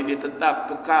 supaya dia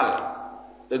tetap kekal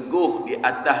teguh di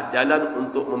atas jalan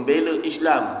untuk membela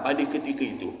Islam pada ketika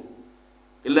itu.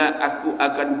 Kelak aku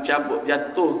akan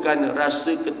jatuhkan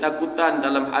rasa ketakutan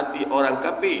dalam hati orang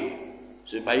kafir,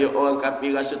 supaya orang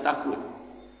kafir rasa takut.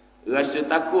 rasa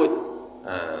takut.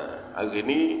 Hari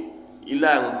ni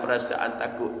hilang perasaan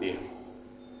takut dia.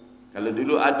 Kalau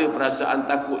dulu ada perasaan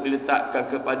takut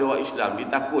diletakkan kepada orang Islam, dia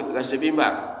takut, rasa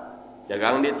bimbang.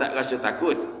 Sekarang dia tak rasa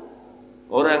takut.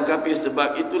 Orang kafir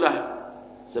sebab itu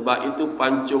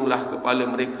pancunglah kepala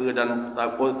mereka dan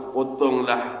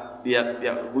potonglah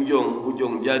tiap-tiap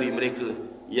hujung jari mereka.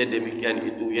 Ya, demikian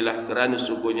itu ialah kerana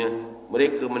sungguhnya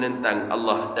mereka menentang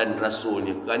Allah dan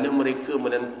Rasulnya. Kerana mereka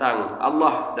menentang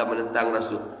Allah dan menentang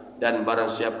Rasul. Dan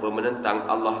barang siapa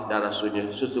menentang Allah dan Rasulnya,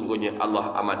 sesungguhnya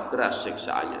Allah amat keras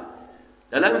siksaannya.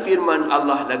 Dalam firman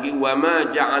Allah lagi, wa ma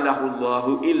ja'alahu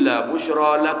Allahu illa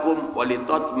busyra lakum wa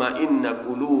litatma'inna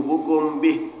qulubukum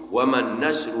bih wa man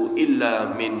nasru illa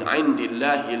min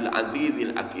 'indillahil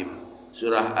 'azizil hakim.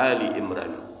 Surah Ali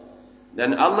Imran.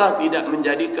 Dan Allah tidak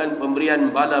menjadikan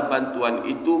pemberian bala bantuan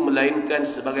itu melainkan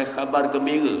sebagai khabar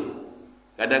gembira.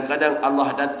 Kadang-kadang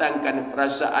Allah datangkan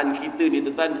perasaan kita ni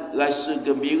tentang rasa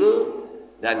gembira,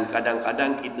 dan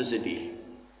kadang-kadang kita sedih.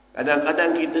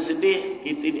 Kadang-kadang kita sedih,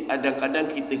 kadang-kadang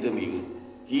kita gembira.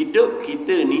 Hidup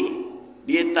kita ni,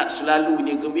 dia tak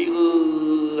selalunya gembira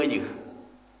aja.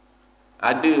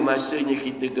 Ada masanya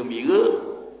kita gembira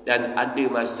dan ada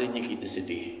masanya kita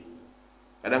sedih.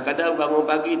 Kadang-kadang bangun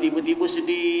pagi tiba-tiba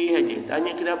sedih aja.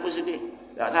 Tanya kenapa sedih?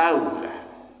 Tak tahulah.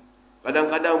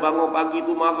 Kadang-kadang bangun pagi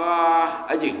tu marah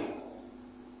aja.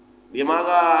 Dia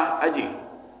marah aja.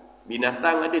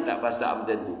 Binatang ada tak pasal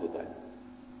macam tu, tuan?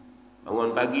 Bangun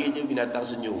pagi aja binatang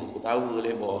senyum, ketawa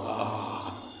lebar.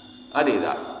 Ada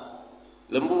tak?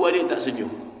 Lembu ada tak senyum?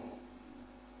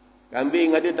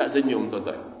 Kambing ada tak senyum,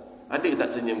 tuan-tuan? Ada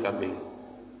tak senyum kambing?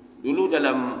 Dulu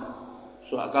dalam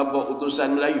surat khabar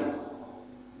utusan Melayu,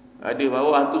 ada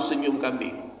bawah tu senyum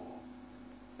kambing.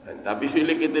 Tapi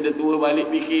bila kita dah tua balik,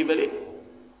 fikir balik,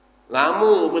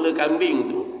 lama pula kambing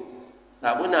tu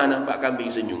tak pernah nampak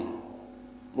kambing senyum.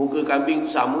 Muka kambing tu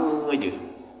sama aja.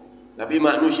 Tapi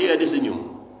manusia ada senyum.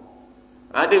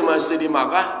 Ada masa dia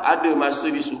marah, ada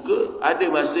masa dia suka, ada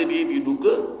masa dia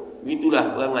duka.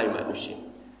 Itulah perangai manusia.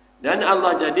 Dan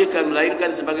Allah jadikan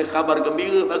melainkan sebagai khabar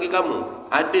gembira bagi kamu.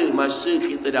 Ada masa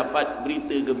kita dapat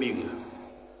berita gembira.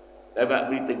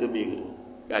 Dapat berita gembira,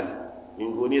 kan?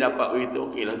 Minggu ni dapat berita,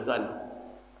 okeylah tuan,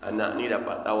 anak ni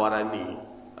dapat tawaran ni,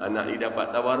 anak ni dapat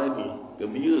tawaran ni,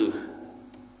 gembira.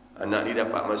 Anak ni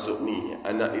dapat masuk ni,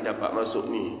 anak ni dapat masuk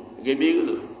ni,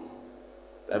 gembira.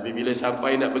 Tapi bila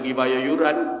sampai nak pergi bayar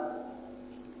yuran,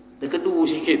 terkedu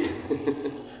sikit.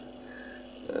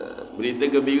 Berita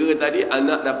gembira tadi,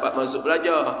 anak dapat masuk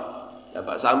belajar,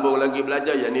 dapat sambung lagi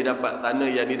belajar, yang ni dapat sana,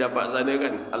 yang ni dapat sana,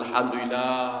 kan?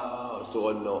 Alhamdulillah,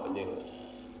 seronoknya.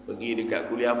 Pergi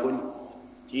dekat kuliah pun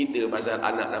cerita pasal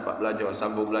anak dapat belajar,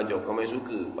 sambung belajar. Kau main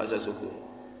suka, pasal suka.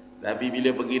 Tapi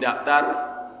bila pergi daftar,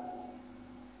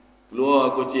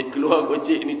 keluar kocik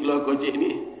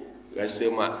ni,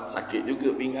 rasa mak sakit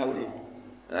juga pinggang ni.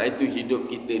 Itu hidup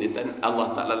kita ni,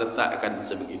 Allah Ta'ala letakkan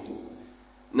sebegitu.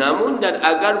 Namun dan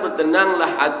agar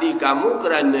bertenanglah hati kamu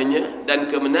kerananya, dan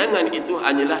kemenangan itu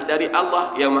hanyalah dari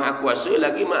Allah yang Maha Kuasa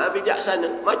lagi Maha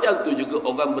Bijaksana. Macam tu juga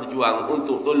orang berjuang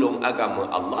untuk tolong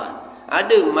agama Allah.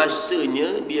 Ada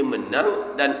masanya dia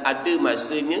menang dan ada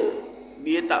masanya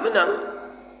dia tak menang.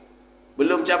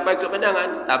 Belum capai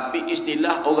kemenangan, tapi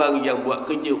istilah orang yang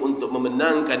buat kerja untuk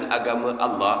memenangkan agama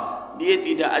Allah, dia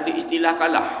tidak ada istilah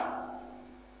kalah.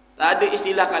 Tak ada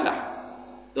istilah kalah.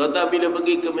 Tuan-tuan bila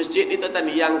pergi ke masjid ni, tuan-tuan,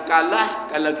 yang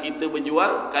kalah kalau kita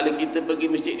berjuang, kalau kita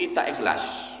pergi masjid ni tak ikhlas.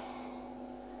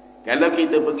 Kalau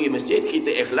kita pergi masjid,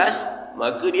 kita ikhlas,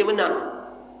 maka dia menang.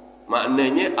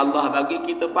 Maknanya Allah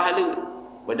bagi kita pahala.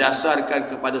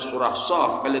 Berdasarkan kepada surah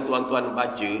Shaf, kalau tuan-tuan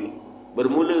baca,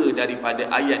 bermula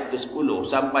daripada ayat ke-10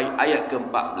 sampai ayat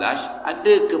ke-14,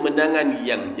 ada kemenangan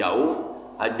yang jauh,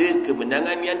 ada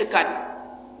kemenangan yang dekat.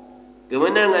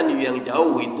 Kemenangan yang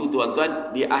jauh itu,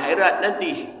 tuan-tuan, di akhirat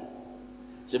nanti.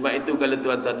 Sebab itu kalau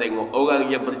tuan-tuan tengok orang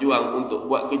yang berjuang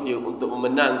untuk buat kerja untuk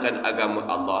memenangkan agama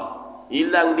Allah,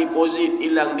 hilang deposit,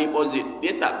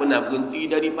 dia tak pernah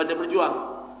berhenti daripada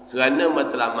berjuang. Kerana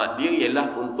matlamat dia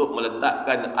ialah untuk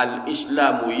meletakkan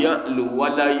al-Islamu ya'lu wa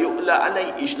la yu'la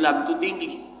alai. Islam tu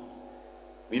tinggi.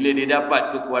 Bila dia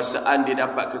dapat kekuasaan,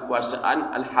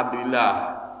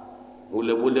 alhamdulillah.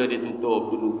 Mula-mula dia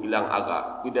tutup dulu kilang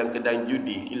arak, kedai-kedai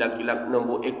judi, kilang-kilang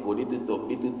nombor ekor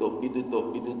ditutup. Ini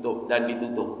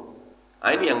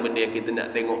yang benda yang kita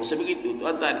nak tengok sebegitu,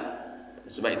 tuan-tuan.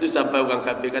 Sebab itu sampai orang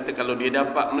kafir kata kalau dia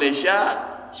dapat Malaysia,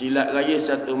 silat raya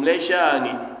satu Malaysia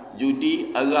ni,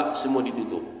 judi, arak semua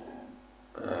ditutup.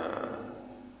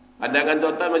 Pandangan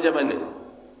tuan-tuan macam mana?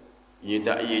 Ya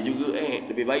tak ya juga,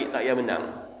 lebih baik tak yang menang.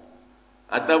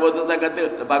 Atau tuan-tuan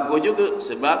kata bagus juga,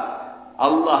 sebab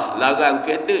Allah larang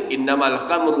kata innamal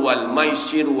khamru wal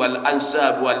maisir wal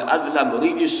ansab wal azlam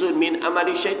rijsun min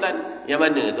amali syaitan. Yang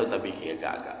mana tuan-tuan fikir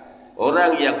agak-agak?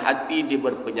 Orang yang hati dia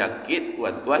berpenyakit,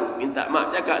 tuan-tuan, minta maaf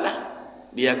cakaplah.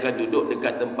 Dia akan duduk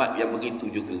dekat tempat yang begitu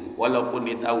juga. Walaupun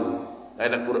dia tahu.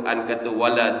 Dalam Quran kata,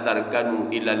 wala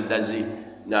tarkanu ilal lazi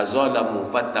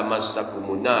nazalamu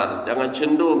fatamassakumun nar. Jangan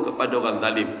cenderung kepada orang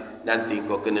zalim. Nanti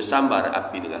kau kena sambar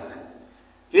api neraka.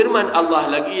 Firman Allah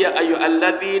lagi, ya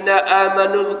ayyuhalladzina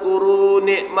amanu dzkuru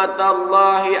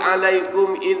nikmatallahi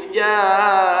alaikum idz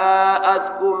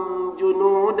ja'atkum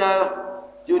junuda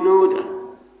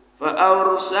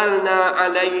فأرسلنا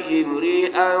عليهم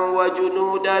ريحا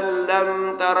وجنودا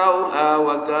لم تروها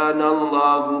وكان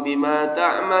الله بما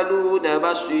تعملون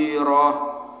بصيرا.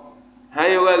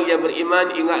 Hai orang yang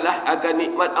beriman, ingatlah akan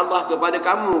nikmat Allah kepada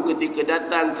kamu ketika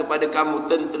datang kepada kamu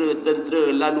tentera-tentera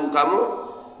lalu kamu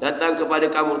datang kepada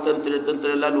kamu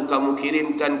tentera-tentera lalu kamu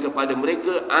kirimkan kepada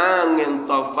mereka angin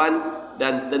taufan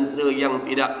dan tentera yang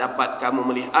tidak dapat kamu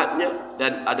melihatnya,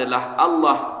 dan adalah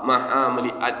Allah Maha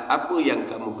melihat apa yang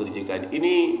kamu kerjakan.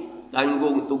 Ini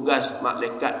tanggung tugas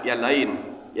malaikat yang lain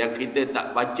yang kita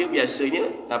tak baca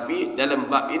biasanya, tapi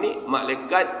dalam bab ini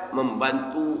malaikat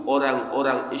membantu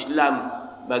orang-orang Islam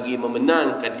bagi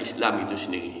memenangkan Islam itu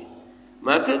sendiri.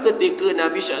 Maka ketika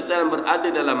Nabi SAW berada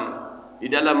di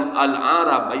dalam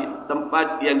Al-Arab,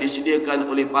 tempat yang disediakan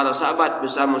oleh para sahabat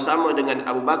bersama-sama dengan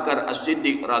Abu Bakar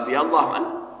As-Siddiq radhiyallahu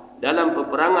anhu, dalam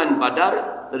peperangan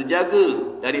Badar,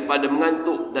 terjaga daripada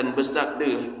mengantuk dan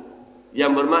bersabda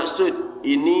yang bermaksud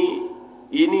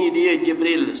ini dia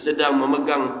Jibril sedang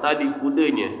memegang tali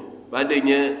kudanya,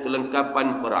 padanya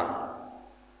kelengkapan perang.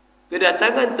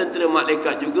 Kedatangan tentera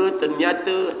malaikat juga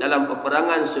ternyata dalam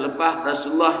peperangan selepas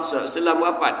Rasulullah SAW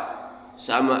wafat,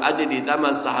 sama ada di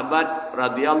zaman sahabat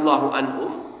radhiyallahu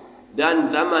anhum dan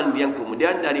zaman yang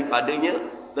kemudian daripadanya,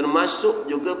 termasuk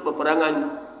juga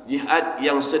peperangan jihad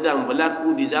yang sedang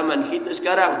berlaku di zaman kita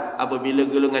sekarang, apabila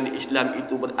golongan Islam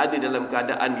itu berada dalam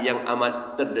keadaan yang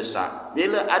amat terdesak.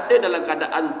 Bila ada dalam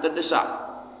keadaan terdesak,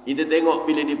 kita tengok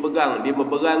bila dipegang, dia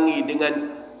berperangi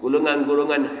dengan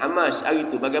golongan-golongan Hamas hari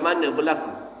itu, bagaimana berlaku.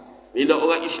 Bila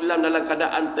orang Islam dalam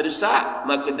keadaan terdesak,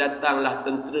 maka datanglah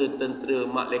tentera-tentera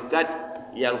malaikat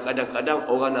yang kadang-kadang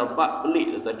orang nampak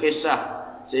pelik. Kisah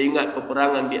saya ingat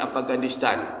peperangan di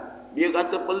Afghanistan, dia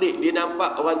kata pelik, dia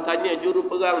nampak orang tanya juru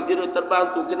perang, juru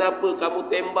terbang tu, kenapa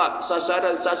kamu tembak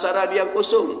sasaran-sasaran yang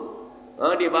kosong?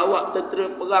 Dia bawa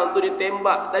tentera perang tu, dia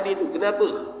tembak tadi tu, kenapa?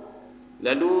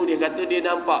 Lalu dia kata dia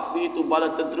nampak begitu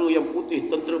bala tentera yang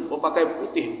putih, tentera berpakaian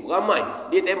putih ramai,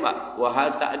 dia tembak.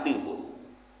 Wahal tak ada pun.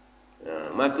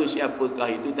 Maka siapakah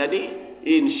itu tadi?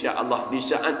 InsyaAllah di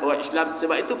saat orang Islam.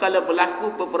 Sebab itu kalau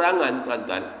berlaku peperangan,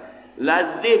 tuan-tuan,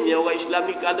 lazimnya orang Islam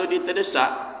ni kalau dia terdesak,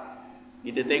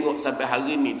 kita tengok sampai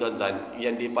hari ni, tuan-tuan,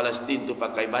 yang di Palestin tu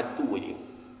pakai batu aja,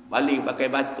 baling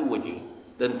pakai batu aja.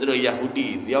 Tentera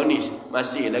Yahudi Zionis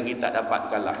masih lagi tak dapat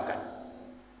kalahkan.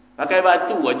 Pakai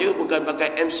batu aja, bukan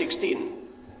pakai M16.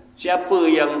 Siapa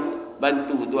yang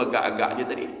bantu tu agak-agaknya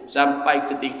tadi? Sampai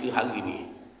ketika hari ni,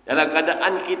 dalam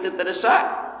keadaan kita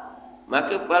terdesak,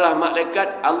 maka para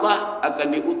malaikat Allah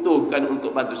akan diutuhkan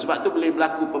untuk bantu. Sebab tu boleh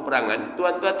berlaku peperangan,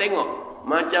 tuan-tuan tengok,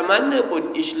 macam mana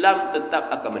pun Islam tetap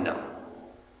akan menang.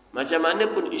 Macam mana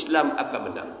pun Islam akan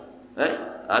menang.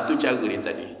 Itu cara dia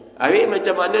tadi. Habis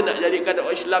macam mana nak jadikan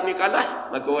orang Islam ni kalah?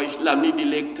 Maka orang Islam ni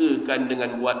dilekakan dengan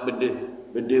buat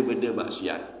benda-benda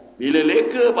maksiat. Bila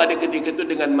leka pada ketika itu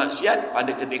dengan maksiat,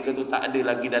 pada ketika itu tak ada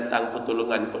lagi datang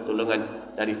pertolongan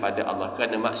daripada Allah,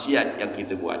 kerana maksiat yang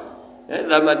kita buat.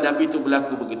 Zaman Nabi itu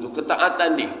berlaku begitu.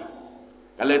 Ketaatan dia.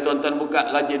 Kalau tuan-tuan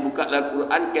rajin buka dalam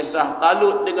Quran, kisah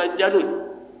Talut dengan Jalut.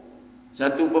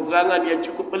 Satu peperangan yang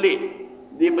cukup pelik.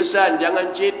 Dia pesan,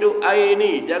 jangan cedok air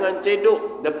ni, jangan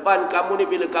cedok depan kamu ni.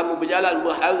 Bila kamu berjalan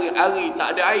berhari-hari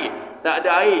tak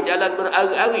ada air, jalan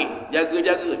berhari-hari,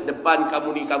 jaga-jaga depan kamu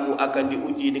ni, kamu akan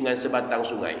diuji dengan sebatang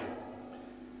sungai.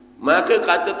 Maka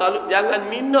kata Talut, jangan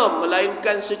minum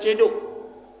melainkan secedok.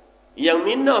 Yang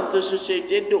minum tu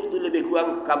secedok tu lebih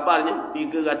kurang kabarnya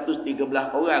 313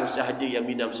 orang sahaja yang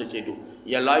minum secedok.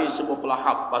 Yang lain semua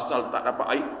pelahap pasal tak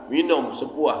dapat air, minum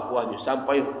sepuas-puasnya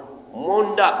sampai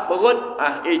mundak perut.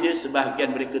 Akhirnya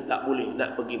sebahagian mereka tak boleh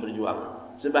nak pergi berjuang,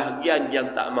 sebahagian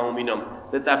yang tak mahu minum.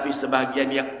 Tetapi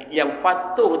sebahagian yang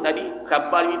patuh tadi,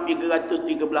 kabar ini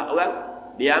 313 orang,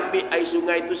 dia ambil air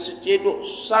sungai itu secedok,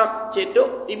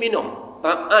 cedok diminum,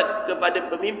 taat kepada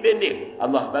pemimpin dia,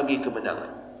 Allah bagi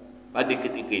kemenangan pada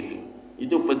ketika itu.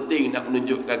 Itu penting nak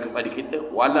menunjukkan kepada kita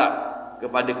wala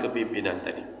kepada kepimpinan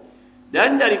tadi.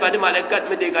 Dan daripada malaikat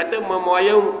mereka kata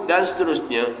memoyong dan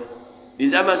seterusnya.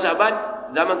 Di zaman sahabat,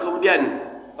 zaman kemudian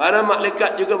Para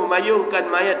malaikat juga memayungkan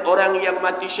mayat orang yang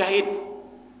mati syahid.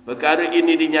 Perkara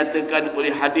ini dinyatakan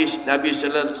oleh hadis Nabi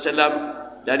sallallahu alaihi wasallam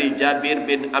dari Jabir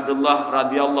bin Abdullah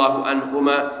radhiyallahu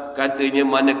anhuma, katanya,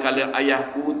 manakala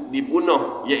ayahku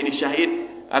dibunuh, yakni syahid,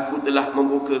 aku telah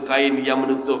membuka kain yang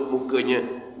menutup mukanya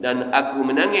dan aku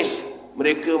menangis.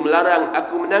 Mereka melarang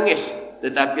aku menangis,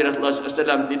 tetapi Rasulullah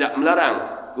SAW tidak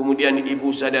melarang. Kemudian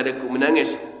ibu saudaraku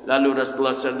menangis. Lalu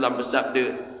Rasulullah SAW bersabda,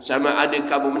 sama ada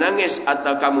kamu menangis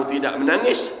atau kamu tidak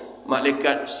menangis,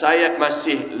 malaikat sayap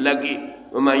masih lagi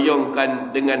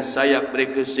memayungkan dengan sayap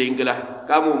mereka sehinggalah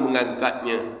kamu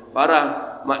mengangkatnya. Para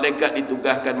malaikat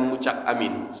ditugaskan mengucap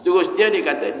amin. Seterusnya dia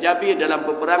kata, Jabir dalam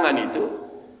peperangan itu,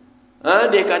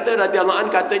 dia kata radhiyallahu anhu,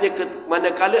 katanya,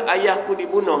 manakala ayahku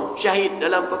dibunuh syahid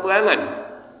dalam peperangan,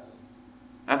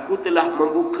 aku telah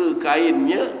membuka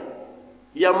kainnya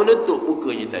yang menutup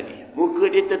mukanya tadi.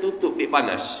 Muka dia tertutup, dia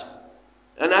panas.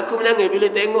 Dan aku menangis bila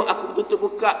tengok aku tutup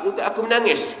muka, aku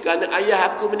menangis kerana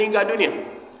ayah aku meninggal dunia.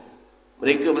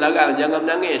 Mereka melarang, jangan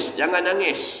menangis, jangan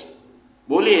nangis.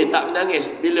 Boleh tak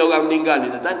menangis bila orang meninggal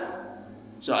ni, tuan?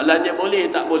 Soalannya boleh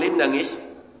tak boleh menangis?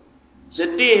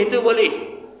 Sedih itu boleh,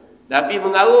 tapi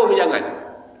mengaum jangan.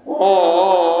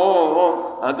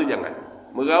 Itu jangan.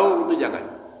 Meraung itu jangan.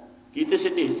 Kita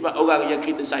sedih sebab orang yang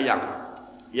kita sayang.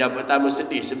 Yang pertama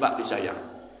sedih sebab disayang.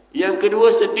 Yang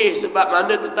kedua sedih sebab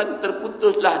mana tuan,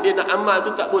 terputuslah dia nak amal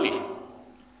tu tak boleh.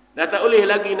 Dah tak boleh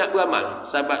lagi nak beramal.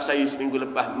 Sahabat saya seminggu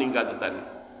lepas meninggal, tuan.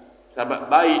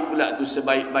 Sahabat baik pula tu,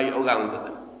 sebaik-baik orang,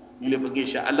 tuan. Bila pergi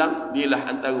Shah Alam, dia lah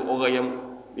antara orang yang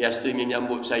biasanya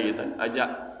nyambut saya, tuan.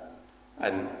 Ajak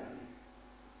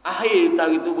akhir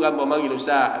tahun itu bergambar, marilah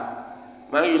Ustaz.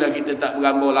 Marilah kita tak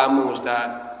bergambar lama, Ustaz.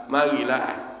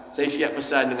 Marilah. Saya siap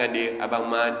pesan dengan dia, Abang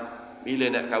Mat,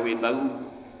 bila nak kahwin baru,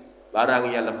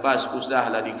 barang yang lepas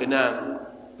usahlah dikenang.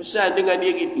 Pesan dengan dia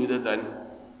gitu, tuan.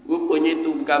 Rupanya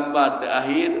itu gambar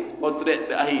terakhir, potret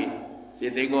terakhir.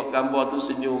 Saya tengok gambar tu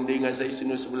senyum dia dengan saya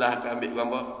senyum sebelah, akan ambil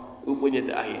gambar. Rupanya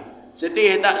terakhir.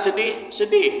 Sedih tak sedih?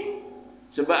 Sedih.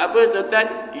 Sebab apa, tuan?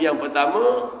 Yang pertama,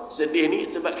 sedih ni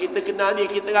sebab kita kenal dia,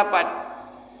 kita rapat.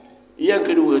 Yang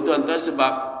kedua, tuan-tuan,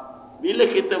 sebab bila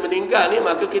kita meninggal ni,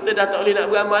 maka kita dah tak boleh nak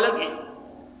beramal lagi.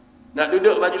 Nak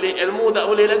duduk majlis ilmu tak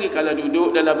boleh lagi. Kalau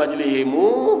duduk dalam majlis ilmu,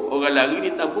 orang lari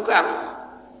di tampukang.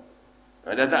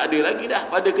 Dah tak ada lagi dah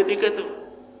pada ketika tu.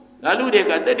 Lalu dia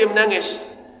kata dia menangis.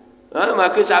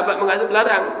 Maka sahabat mengatakan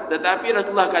melarang. Tetapi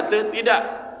Rasulullah kata tidak.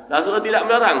 Rasulullah tidak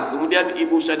melarang. Kemudian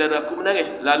ibu saudaraku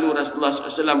menangis. Lalu Rasulullah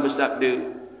SAW bersabda,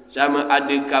 sama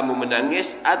ada kamu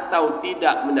menangis atau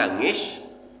tidak menangis,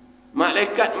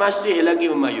 malaikat masih lagi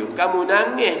memayung. Kamu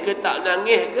nangis ke tak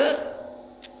nangis ke,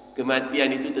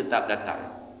 kematian itu tetap datang.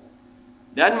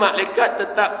 Dan malaikat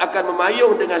tetap akan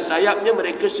memayung dengan sayapnya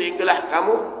mereka sehinggalah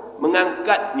kamu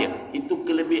mengangkatnya. Itu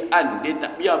kelebihan. Dia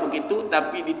tak biar begitu,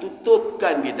 tapi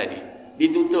ditutupkan dia tadi.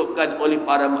 Ditutupkan oleh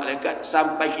para malaikat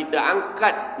sampai kita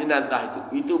angkat jenazah itu.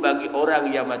 Itu bagi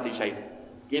orang yang mati syahid.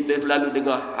 Kita selalu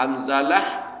dengar Hamzalah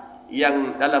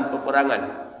yang dalam peperangan.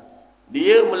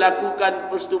 Dia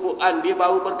melakukan persetubuhan, dia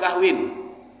baru berkahwin.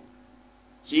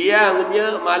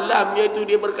 Siangnya, malamnya itu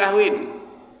dia berkahwin.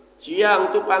 Siang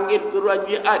tu panggil keruan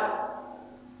jihad.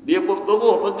 Dia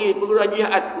berturuh pergi perguruan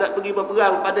jihad, nak pergi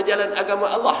berperang pada jalan agama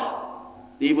Allah.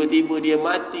 Tiba-tiba dia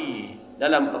mati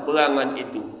dalam peperangan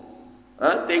itu.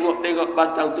 Tengok-tengok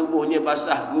batang tubuhnya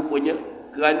basah rupanya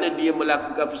kerana dia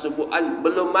melakukan persetubuhan,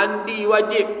 belum mandi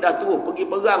wajib, dah terus pergi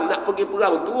perang, nak pergi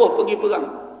perang, terus pergi perang.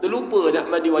 Terlupa nak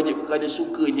mandi wajib kerana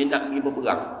sukanya nak pergi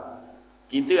berperang.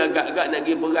 Kita agak-agak nak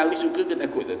pergi perang ni suka ke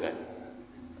takut, kan?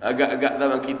 Agak-agak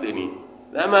zaman kita ni.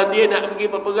 Zaman dia nak pergi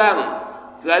berperang.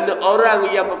 Kerana orang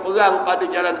yang berperang pada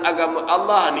jalan agama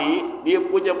Allah ni, dia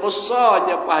punya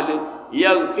besarnya pahala.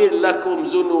 Yaghfir lakum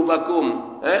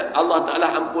zunubakum. Allah Ta'ala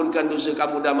ampunkan dosa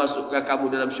kamu dan masukkan kamu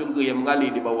dalam syurga yang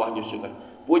mengalir di bawahnya syurga.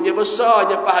 Punya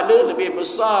besarnya pahala, lebih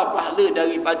besar pahala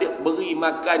daripada beri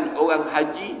makan orang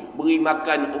haji, beri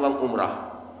makan orang umrah,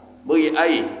 beri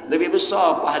air. Lebih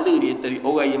besar pahala dia dari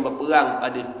orang yang berperang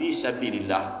pada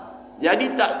fisabilillah.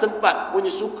 Jadi tak sempat, punya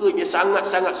sukanya,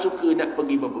 sangat-sangat suka nak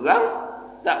pergi berperang,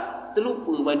 tak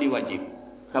terlupa mandi wajib.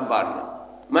 Khabarnya.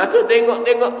 Maka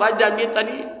tengok-tengok badan dia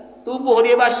tadi, tubuh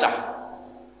dia basah.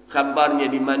 Khabarnya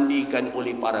dimandikan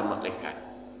oleh para malaikat.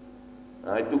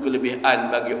 Itu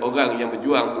kelebihan bagi orang yang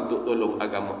berjuang untuk tolong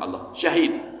agama Allah. Syahid.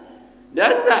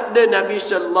 Dan sabda Nabi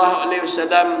sallallahu alaihi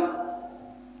wasallam,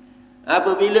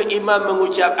 apabila imam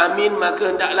mengucap amin,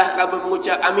 maka hendaklah kamu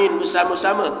mengucap amin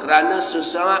bersama-sama, kerana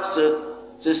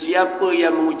sesiapa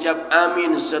yang mengucap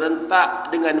amin serentak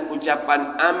dengan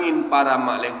ucapan amin para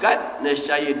malaikat,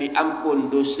 nescaya diampun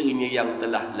dosanya yang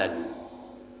telah lalu.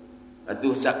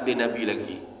 Itu sabda Nabi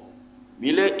lagi.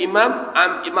 Bila imam,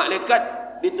 malaikat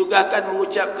ditugaskan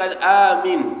mengucapkan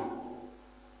amin.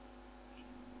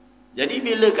 Jadi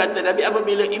bila kata Nabi,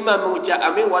 apabila imam mengucap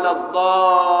amin,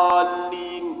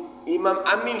 waladhdallin, imam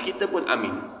amin, kita pun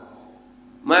amin.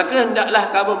 Maka hendaklah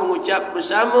kamu mengucap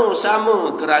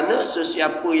bersama-sama, kerana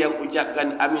sesiapa yang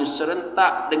ucapkan amin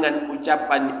serentak dengan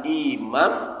ucapan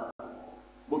imam,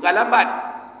 bukan lambat,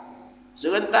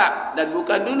 serentak dan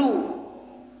bukan dulu,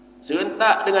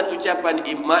 serentak dengan ucapan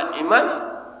imam,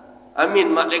 amin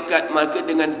malaikat, maka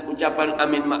dengan ucapan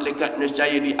amin malaikat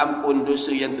nescaya diampun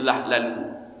dosa yang telah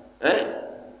lalu.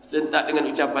 Serentak dengan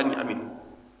ucapan amin.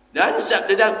 Dan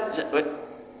sabda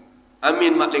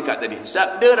amin malaikat tadi,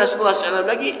 sabda Rasulullah SAW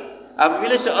lagi,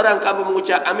 apabila seorang kamu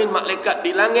mengucap amin, malaikat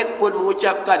di langit pun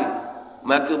mengucapkan,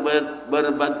 maka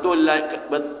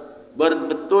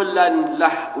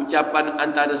berbetullanlah ucapan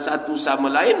antara satu sama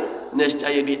lain,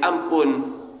 nescaya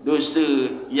diampun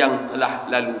dosa yang telah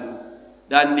lalu.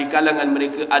 Dan di kalangan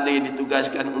mereka ada yang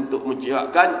ditugaskan untuk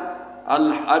mengucapkan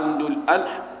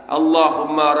alhamdulillah,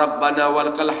 Allahumma rabbana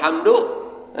walakal hamdu,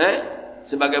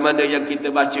 sebagaimana yang kita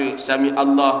baca sami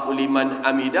Allahu liman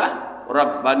hamidah,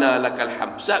 rabbana lakal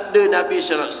hamd. Sabda Nabi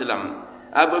sallallahu alaihi wasallam,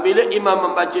 apabila imam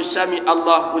membaca sami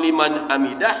Allahu liman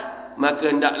hamidah, maka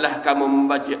hendaklah kamu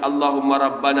membaca Allahumma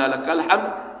rabbana lakal hamd,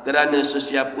 kerana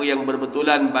sesiapa yang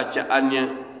berbetulan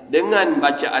bacaannya dengan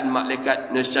bacaan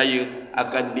malaikat, nescaya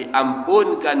akan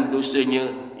diampunkan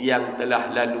dosanya yang telah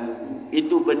lalu.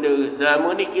 Itu benda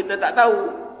selama ni kita tak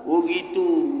tahu. Oh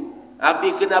gitu.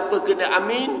 Habis kenapa kena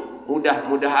amin?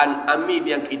 Mudah-mudahan amin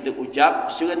yang kita ucap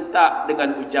serentak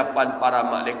dengan ucapan para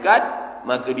malaikat,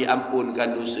 maka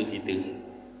diampunkan dosa kita.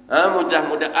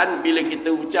 Mudah-mudahan bila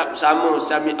kita ucap sama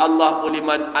sami Allahu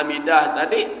liman hamidah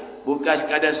tadi, bukan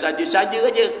sekadar saja-saja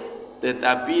aja,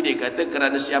 tetapi dia kata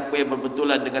kerana siapa yang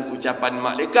berbetulan dengan ucapan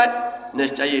malaikat,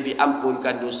 nescaya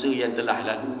diampunkan dosa yang telah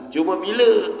lalu. Cuma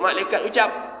bila malaikat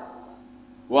ucap,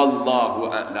 wallahu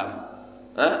a'lam.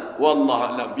 Wallahu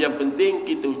a'lam. Yang penting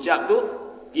kita ucap tu,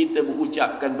 kita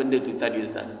berucapkan benda tu tadi.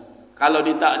 Kalau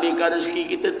ditakdirkan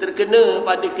rezeki kita terkena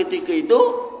pada ketika itu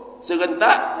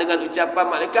serentak dengan ucapan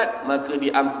malaikat, maka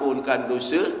diampunkan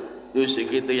dosa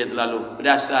kita yang terlalu,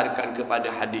 berdasarkan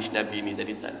kepada hadis Nabi ini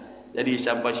tadi. Jadi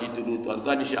sampai situ dulu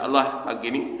tuan-tuan. InsyaAllah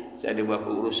pagi ni saya ada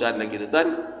beberapa urusan lagi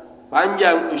tuan-tuan.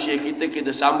 Panjang usia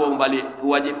kita sambung balik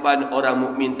kewajipan orang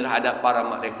mukmin terhadap para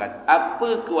malaikat.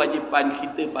 Apa kewajipan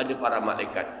kita pada para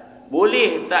malaikat?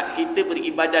 Boleh tak kita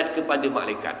beribadat kepada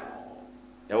malaikat?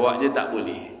 Jawabnya tak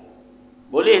boleh.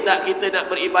 Boleh tak kita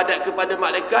nak beribadat kepada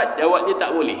malaikat? Jawabnya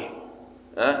tak boleh.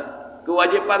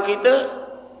 Kewajipan kita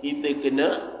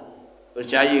kena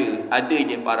percaya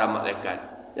adanya para malaikat.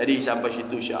 Jadi sampai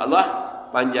situ insya-Allah,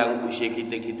 panjang usia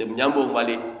kita menyambung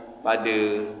balik pada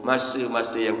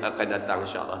masa-masa yang akan datang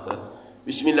insya-Allah.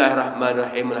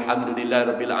 Bismillahirrahmanirrahim.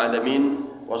 Alhamdulillahirabbil alamin.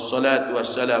 Wassalatu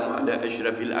wassalamu ala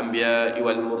asyrafil anbiya'i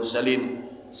wal mursalin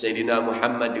sayyidina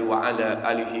Muhammad wa ala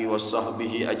alihi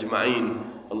wassahbihi ajma'in.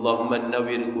 Allahumma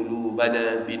nawwir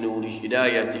qulubana bi nuri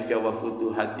hidayatika wa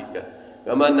futuhatika,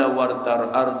 kama nawwartal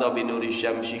arda bi nuri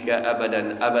syamsika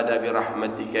abadan abada bi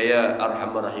rahmatika ya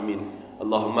arhamar rahimin.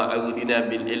 Allahumma aghdina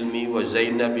bil ilmi wa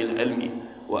zainna bil ilmi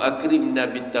wa akrimna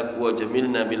bit taqwa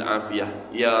jamilna bil afiyah.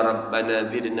 Ya rabbana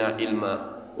zidna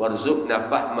ilma warzuqna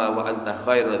fahma wa anta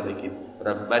khairaz dzikir.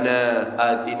 Rabbana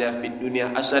atina fid dunya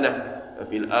hasanah wa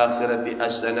fil akhirati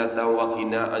hasanah wa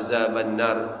qina azaban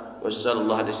nar.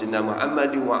 Wassallallahu ala sayyidina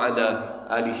Muhammad wa ala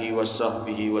alihi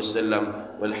washabbihi wasallam.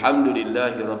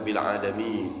 Walhamdulillahi rabbil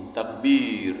alamin.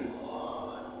 Takbir.